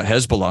Hamas, you've got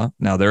Hezbollah.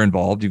 Now they're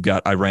involved. You've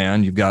got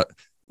Iran, you've got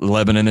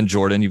Lebanon and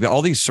Jordan. You've got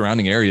all these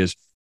surrounding areas.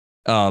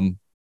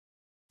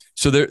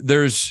 So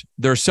there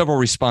are several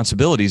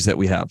responsibilities that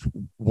we have.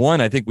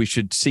 One, I think we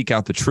should seek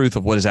out the truth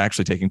of what is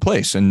actually taking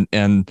place. And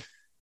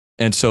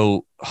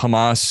so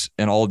Hamas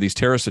and all of these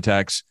terrorist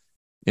attacks,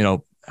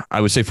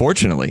 I would say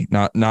fortunately,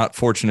 not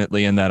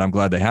fortunately in that I'm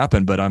glad they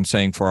happened, but I'm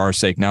saying for our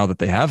sake now that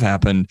they have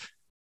happened,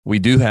 we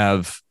do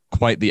have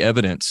quite the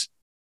evidence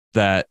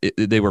that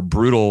they were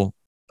brutal,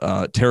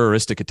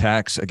 terroristic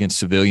attacks against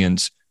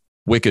civilians,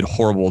 wicked,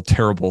 horrible,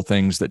 terrible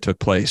things that took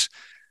place.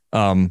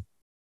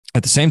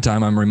 At the same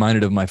time, I'm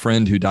reminded of my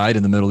friend who died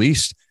in the Middle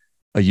East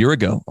a year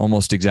ago,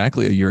 almost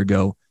exactly a year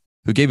ago,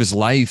 who gave his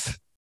life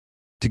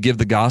to give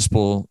the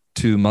gospel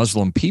to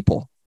Muslim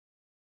people.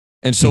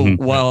 And so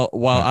while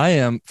I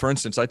am, for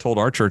instance, I told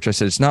our church, I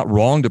said, it's not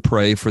wrong to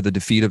pray for the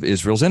defeat of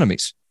Israel's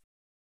enemies.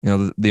 You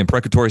know, the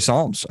imprecatory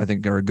Psalms, I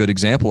think, are a good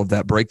example of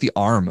that. Break the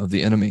arm of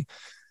the enemy.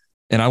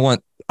 And I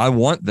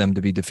want them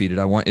to be defeated.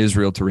 I want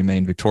Israel to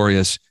remain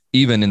victorious,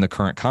 even in the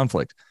current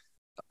conflict.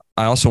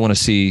 I also want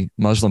to see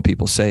Muslim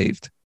people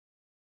saved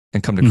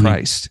and come to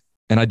Christ.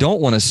 And I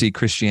don't want to see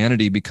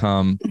Christianity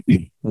become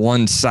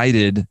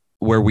one-sided,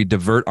 where we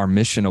divert our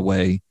mission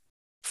away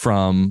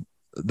from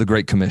the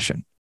Great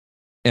Commission.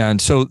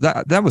 And so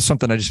that was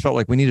something I just felt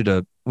like we needed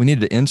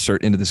to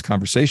insert into this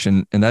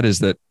conversation. And that is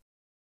that,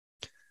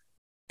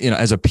 you know,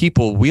 as a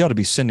people, we ought to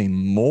be sending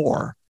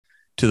more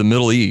to the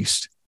Middle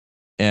East,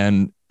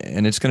 and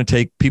it's going to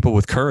take people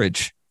with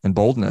courage and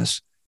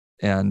boldness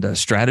and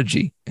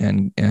strategy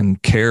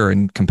and care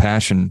and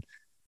compassion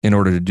in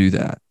order to do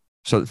that.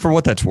 So for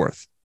what that's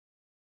worth.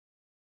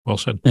 Well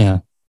said. Yeah.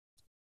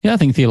 Yeah, I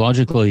think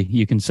theologically,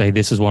 you can say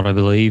this is what I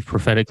believe.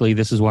 Prophetically,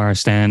 this is where I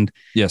stand.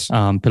 Yes.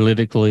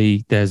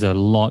 Politically, there's a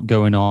lot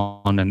going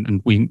on,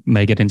 and we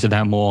may get into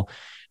that more.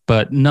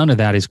 But none of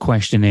that is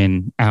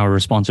questioning our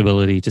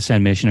responsibility to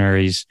send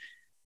missionaries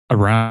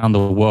around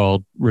the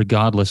world,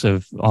 regardless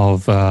of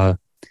the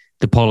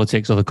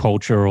politics or the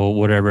culture or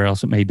whatever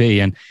else it may be.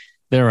 And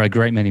there are a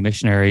great many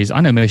missionaries.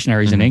 I know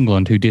missionaries in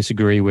England who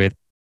disagree with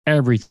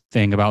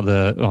everything about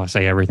I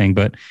say everything,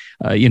 but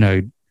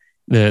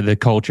the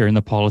culture and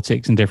the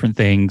politics and different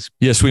things.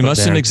 Yes, we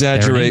mustn't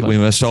exaggerate. We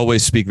must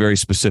always speak very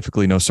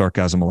specifically. No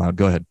sarcasm allowed.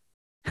 Go ahead.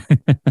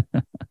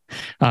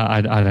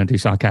 I don't do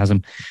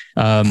sarcasm.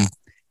 I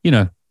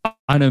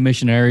know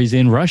missionaries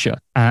in Russia,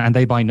 and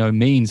they by no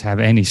means have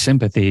any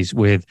sympathies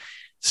with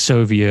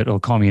Soviet or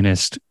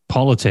communist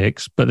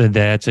politics, but they're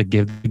there to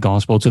give the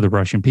gospel to the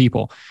Russian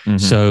people.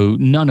 So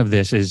none of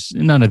that's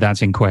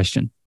in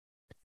question.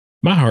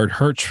 My heart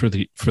hurts for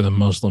the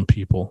Muslim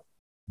people.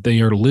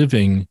 They are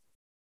living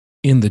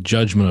in the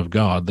judgment of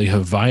God. They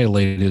have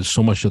violated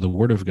so much of the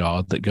word of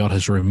God that God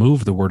has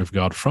removed the word of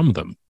God from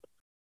them.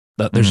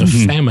 That there's a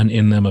famine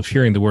in them of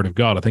hearing the word of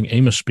God. I think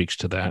Amos speaks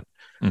to that.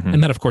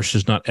 And that, of course,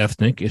 is not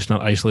ethnic. It's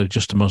not isolated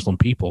just to Muslim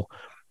people.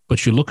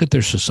 But you look at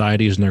their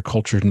societies and their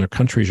cultures and their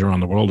countries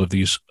around the world of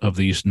these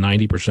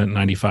 90%,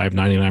 95,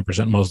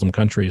 99% Muslim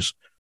countries,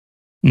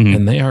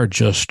 and they are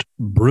just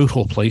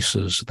brutal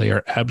places. They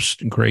are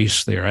absent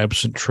grace. They are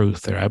absent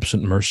truth. They're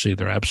absent mercy.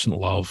 They're absent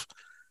love.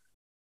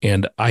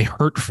 And I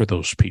hurt for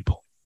those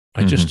people.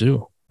 I just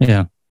do.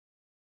 Yeah.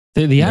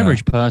 The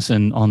average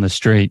person on the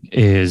street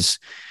is,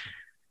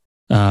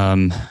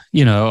 Palestine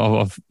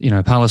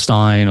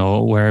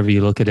or wherever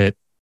you look at it,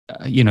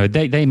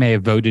 they may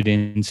have voted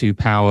into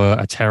power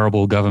a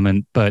terrible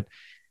government, but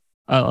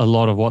a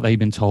lot of what they've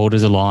been told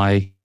is a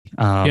lie.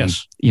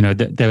 Yes.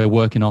 They're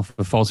working off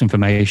of false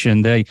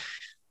information.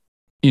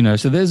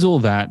 So there's all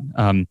that.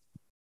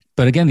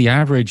 But again, the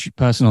average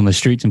person on the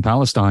streets in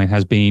Palestine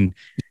has been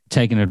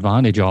taken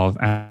advantage of,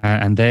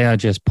 and they are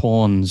just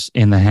pawns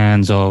in the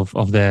hands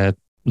of their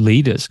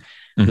leaders.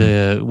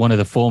 One of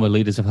the former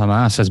leaders of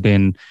Hamas has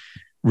been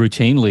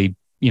routinely,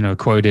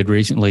 quoted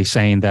recently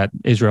saying that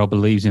Israel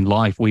believes in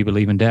life, we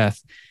believe in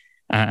death,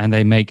 and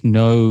they make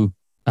no.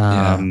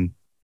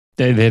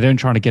 They don't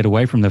try to get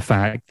away from the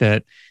fact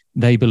that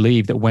they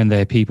believe that when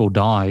their people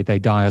die, they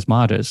die as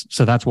martyrs.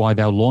 So that's why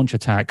they'll launch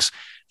attacks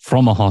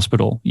from a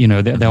hospital.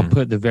 They'll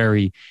put the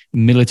very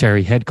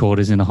military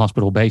headquarters in a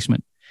hospital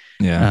basement.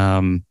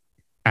 Yeah.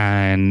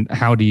 And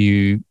how do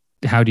you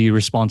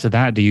respond to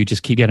that? Do you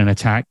just keep getting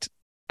attacked,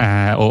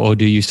 or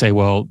do you say,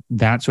 well,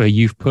 that's where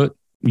you've put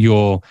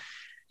your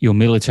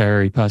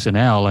military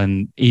personnel,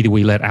 and either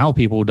we let our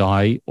people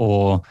die,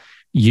 or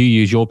you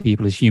use your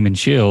people as human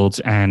shields,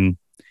 and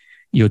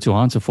you're to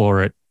answer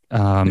for it.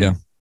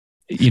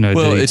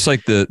 It's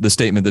like the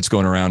statement that's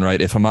going around,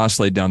 right? If Hamas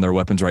laid down their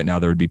weapons right now,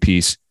 there would be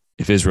peace.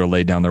 If Israel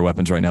laid down their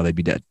weapons right now, they'd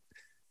be dead.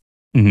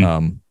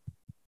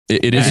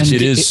 It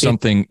is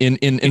something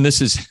in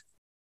this is.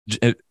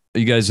 Are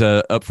you guys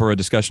up for a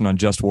discussion on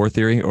just war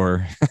theory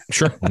or?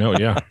 Sure. No.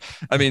 Yeah.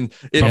 I mean,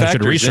 I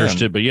should have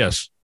researched it, but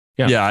yes.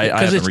 Yeah.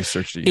 I haven't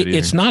researched it yet either.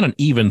 It's not an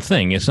even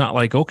thing. It's not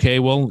like, okay,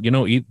 well,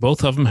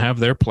 both of them have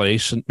their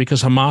place,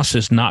 because Hamas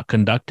is not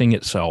conducting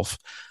itself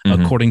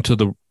according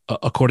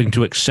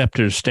to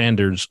accepted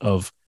standards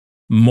of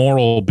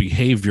moral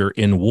behavior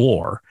in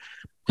war.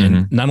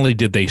 And not only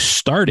did they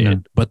start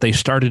it, but they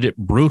started it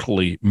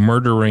brutally,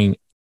 murdering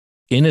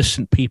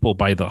innocent people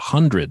by the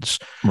hundreds.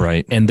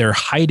 Right. And they're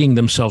hiding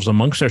themselves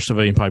amongst their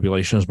civilian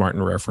population, as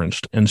Martin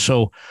referenced. And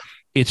so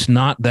it's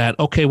not that,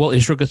 okay, well,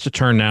 Israel gets a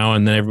turn now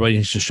and then everybody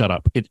needs to shut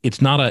up.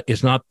 It's not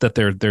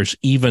that there's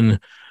even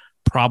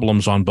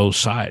problems on both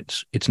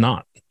sides. It's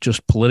not,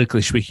 just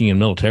politically speaking and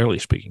militarily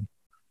speaking.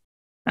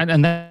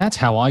 And that's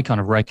how I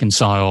kind of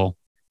reconcile,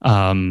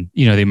 the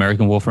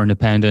American War for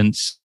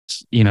Independence,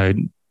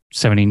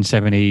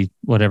 1770,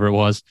 whatever it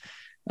was,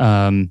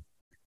 that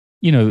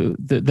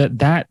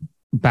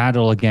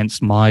battle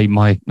against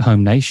my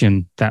home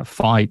nation, that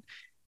fight,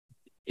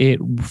 it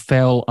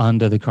fell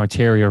under the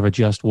criteria of a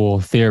just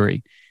war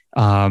theory.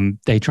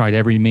 They tried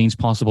every means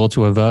possible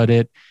to avert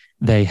it.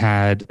 They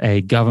had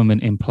a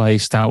government in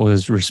place that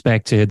was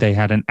respected. They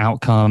had an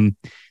outcome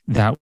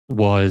that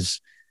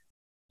was,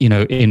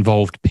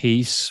 involved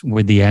peace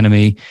with the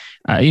enemy.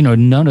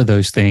 None of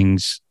those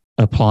things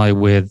apply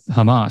with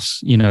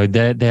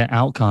Hamas. Their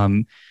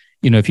outcome,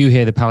 if you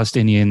hear the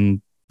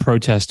Palestinian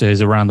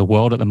protesters around the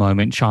world at the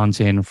moment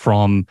chanting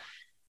from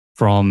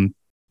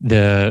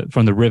the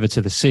river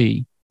to the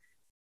sea,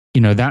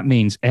 that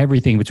means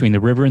everything between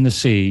the river and the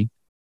sea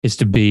is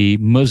to be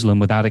Muslim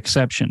without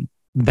exception.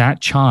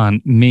 That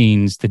chant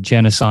means the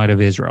genocide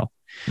of Israel.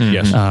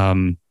 Yes.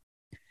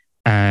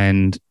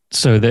 And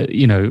so that,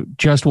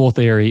 just war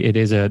theory,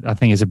 I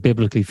think is a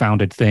biblically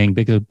founded thing,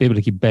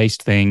 biblically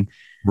based thing.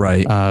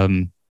 Right.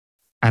 And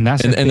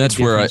that's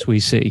where we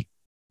see.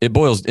 It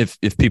boils,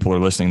 if people are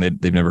listening,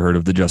 they've never heard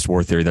of the just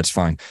war theory, that's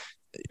fine.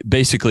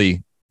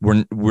 Basically,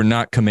 we're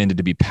not commanded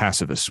to be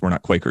pacifists. We're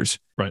not Quakers.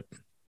 Right.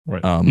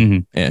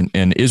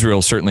 And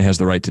Israel certainly has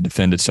the right to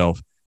defend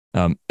itself.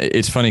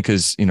 It's funny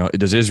because,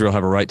 does Israel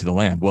have a right to the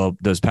land? Well,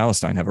 does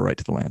Palestine have a right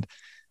to the land?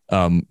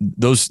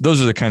 Those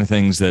are the kind of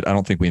things that I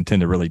don't think we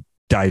intend to really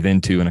dive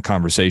into in a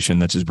conversation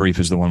that's as brief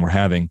as the one we're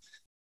having.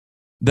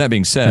 That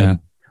being said,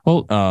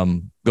 go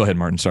ahead,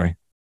 Martin. Sorry.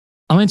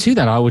 I mean, to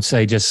that, I would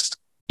say just,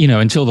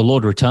 until the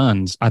Lord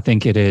returns, I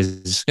think it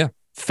is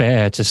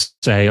fair to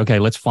say, okay,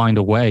 let's find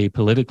a way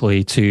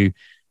politically to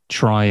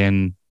try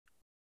and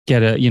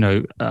get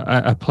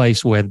a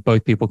place where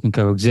both people can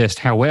coexist.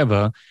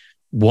 However,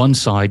 one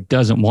side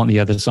doesn't want the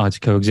other side to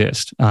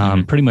coexist.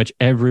 Pretty much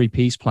every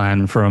peace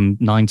plan from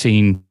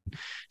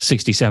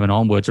 1967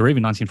 onwards, or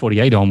even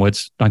 1948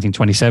 onwards,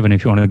 1927,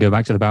 if you want to go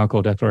back to the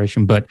Balfour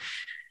Declaration, but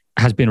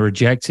has been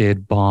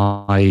rejected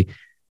by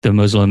the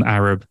Muslim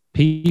Arab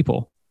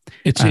people.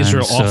 It's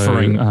Israel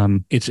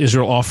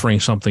offering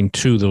something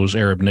to those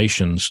Arab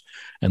nations,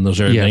 and those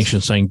Arab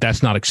nations saying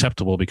that's not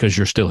acceptable because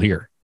you're still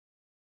here.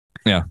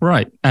 Yeah,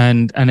 right.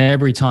 And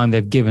every time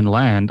they've given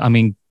land, I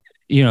mean,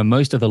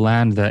 most of the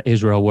land that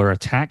Israel were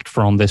attacked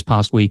from this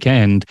past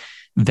weekend,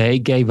 they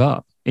gave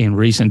up in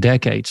recent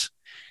decades.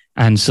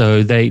 And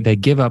so they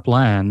give up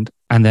land,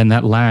 and then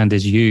that land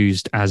is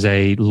used as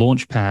a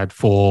launch pad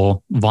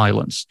for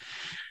violence.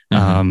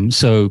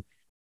 So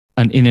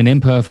and in an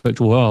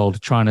imperfect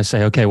world, trying to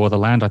say, okay, well, the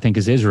land I think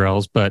is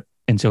Israel's, but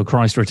until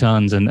Christ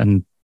returns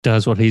and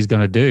does what he's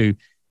going to do,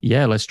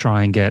 let's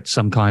try and get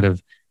some kind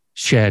of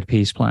shared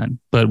peace plan.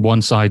 But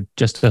one side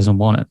just doesn't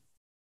want it.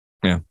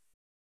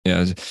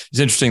 Yeah, it's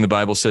interesting. The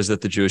Bible says that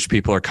the Jewish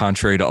people are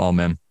contrary to all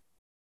men.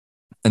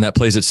 And that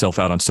plays itself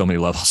out on so many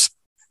levels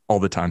all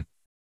the time.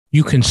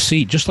 You can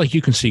see, just like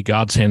you can see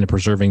God's hand in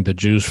preserving the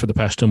Jews for the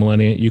past 2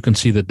 millennia, you can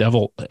see the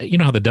devil. You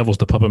know how the devil's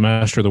the puppet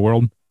master of the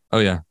world? Oh,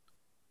 yeah.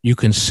 You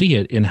can see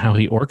it in how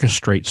he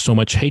orchestrates so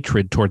much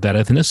hatred toward that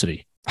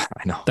ethnicity.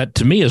 I know. That,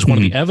 to me, is one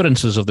of the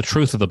evidences of the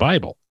truth of the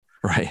Bible.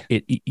 Right.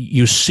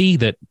 You see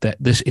that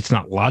this, it's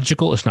not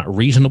logical, it's not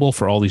reasonable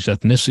for all these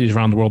ethnicities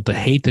around the world to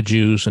hate the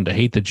Jews and to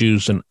hate the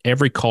Jews in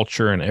every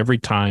culture and every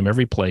time,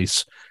 every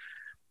place.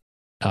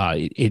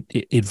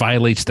 It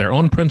violates their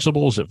own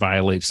principles. It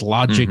violates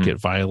logic. It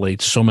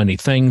violates so many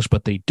things,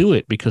 but they do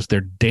it because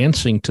they're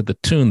dancing to the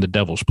tune the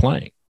devil's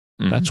playing.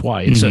 That's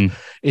why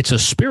it's a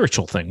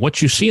spiritual thing.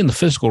 What you see in the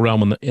physical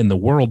realm in the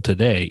world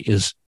today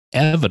is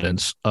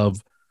evidence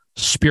of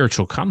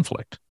spiritual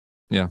conflict.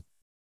 Yeah.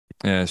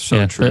 Yeah,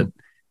 so true.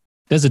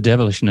 There's a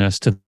devilishness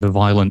to the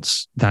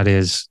violence that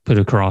is put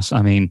across.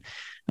 I mean,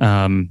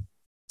 Emery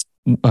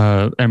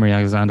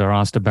Alexander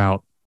asked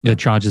about the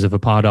charges of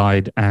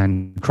apartheid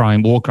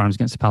and war crimes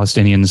against the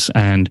Palestinians.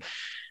 And,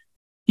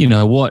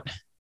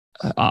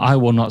 I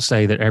will not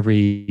say that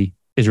every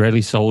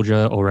Israeli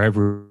soldier or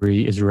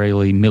every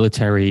Israeli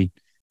military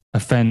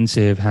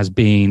offensive has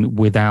been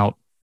without,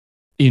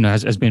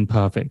 has been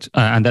perfect,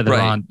 and that there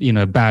aren't,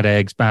 bad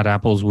eggs, bad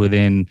apples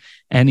within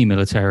any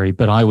military.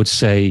 But I would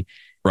say,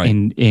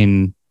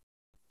 in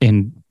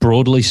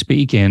broadly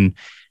speaking,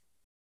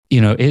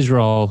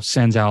 Israel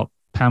sends out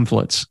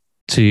pamphlets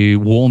to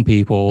warn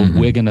people,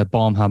 we're going to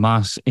bomb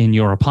Hamas in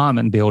your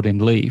apartment building,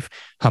 leave.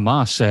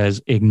 Hamas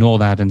says, ignore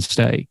that and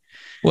stay.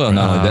 Well,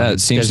 not only that, it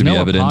seems to be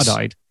evidence.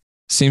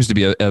 Seems to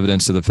be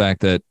evidence to the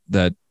fact that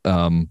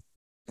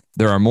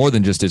there are more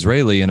than just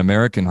Israeli and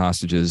American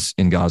hostages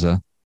in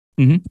Gaza.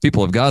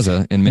 People of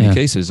Gaza, in many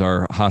cases,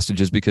 are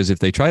hostages because if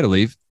they try to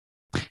leave.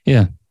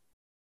 Yeah.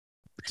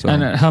 So.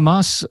 And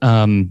Hamas,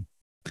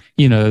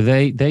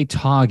 they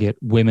target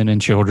women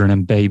and children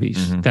and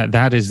babies.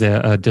 That is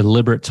their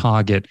deliberate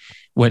target.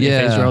 If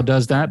Israel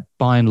does that,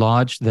 by and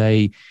large,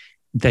 they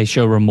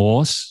show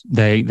remorse.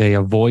 They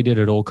avoid it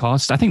at all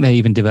costs. I think they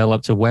even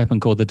developed a weapon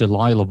called the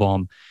Delilah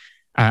bomb,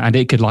 and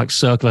it could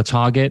circle a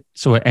target.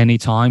 So at any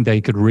time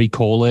they could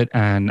recall it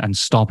and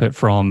stop it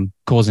from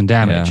causing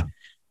damage.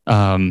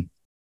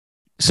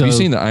 So have you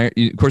seen the iron?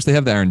 Of course, they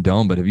have the Iron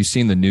Dome, but have you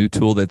seen the new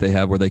tool that they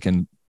have where they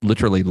can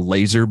literally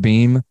laser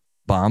beam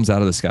bombs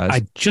out of the skies?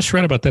 I just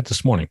read about that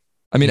this morning.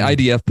 I mean,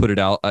 IDF put it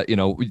out.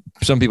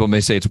 Some people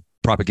may say it's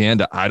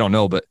propaganda. I don't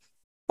know, but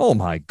oh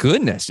my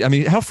goodness. I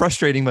mean, how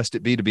frustrating must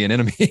it be to be an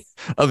enemy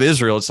of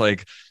Israel? It's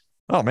like,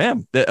 oh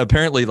man,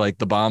 apparently like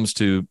the bombs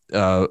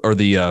or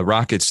the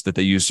rockets that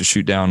they use to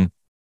shoot down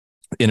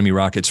enemy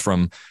rockets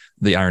from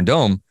the Iron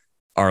Dome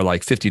are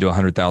like $50,000 to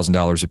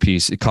 $100,000 a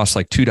piece. It costs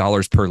like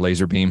 $2 per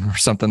laser beam or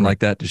something like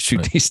that to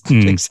shoot these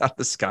things out of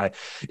the sky.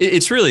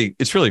 It's really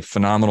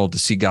phenomenal to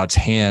see God's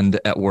hand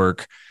at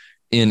work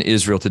in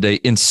Israel today,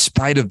 in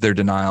spite of their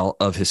denial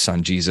of his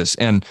son, Jesus.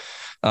 And,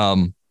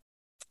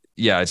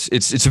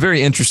 it's a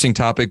very interesting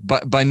topic,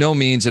 but by no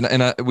means, we're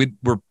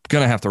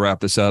going to have to wrap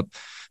this up,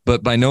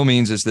 but by no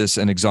means is this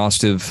an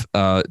exhaustive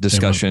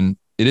discussion. Amen.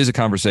 It is a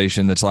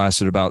conversation that's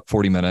lasted about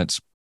 40 minutes.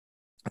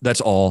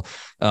 That's all.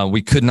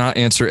 We could not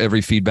answer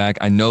every feedback.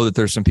 I know that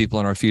there's some people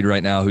on our feed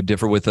right now who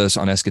differ with us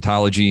on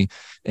eschatology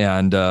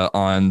and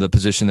on the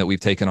position that we've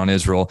taken on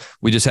Israel.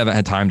 We just haven't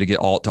had time to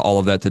get to all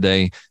of that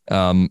today.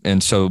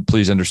 And so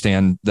please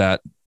understand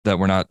that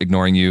we're not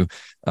ignoring you.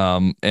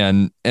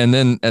 And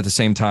then at the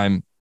same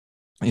time,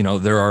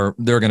 there are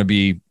going to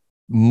be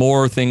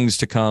more things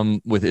to come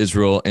with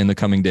Israel in the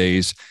coming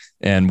days.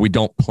 And we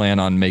don't plan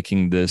on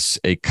making this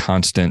a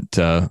constant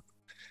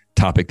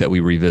topic that we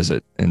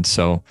revisit. And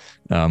so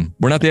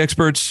we're not the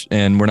experts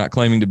and we're not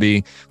claiming to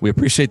be. We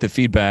appreciate the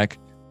feedback.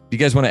 Do you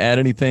guys want to add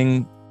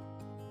anything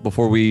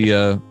before we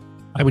I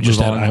would just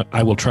add,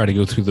 I will try to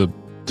go through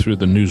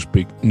the news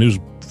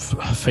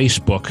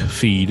Facebook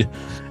feed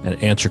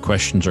and answer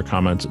questions or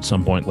comments at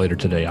some point later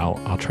today.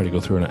 I'll try to go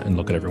through and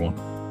look at everyone.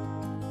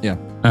 Yeah.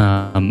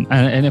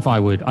 And if I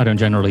don't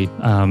generally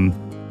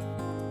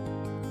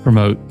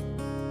promote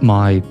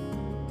my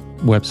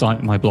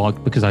website, my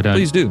blog, because I don't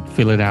Please do.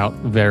 fill it out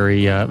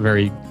very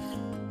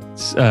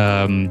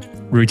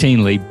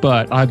routinely,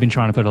 but I've been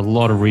trying to put a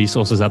lot of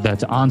resources up there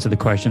to answer the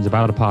questions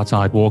about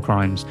apartheid, war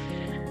crimes,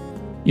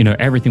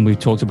 everything we've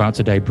talked about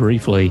today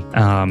briefly.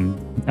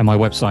 And my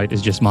website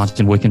is just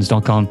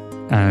martinwickens.com.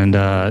 And,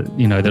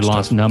 the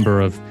last number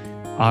of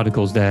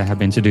articles there have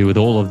been to do with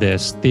all of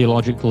this,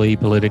 theologically,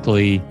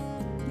 politically,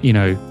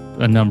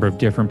 a number of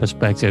different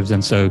perspectives.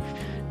 And so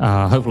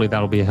hopefully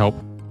that'll be a help.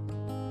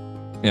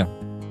 Yeah,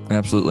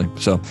 absolutely.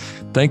 So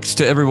thanks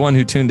to everyone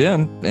who tuned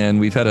in. And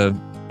we've had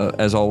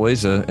as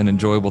always, an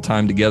enjoyable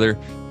time together.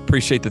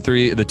 Appreciate the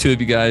two of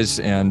you guys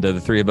and the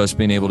three of us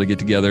being able to get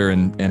together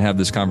and have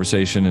this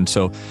conversation. And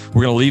so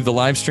we're going to leave the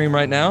live stream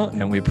right now.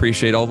 And we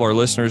appreciate all of our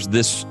listeners.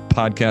 This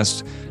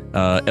podcast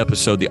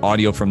episode, the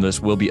audio from this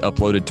will be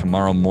uploaded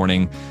tomorrow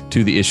morning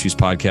to the Issues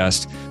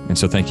Podcast. And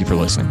so thank you for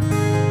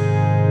listening.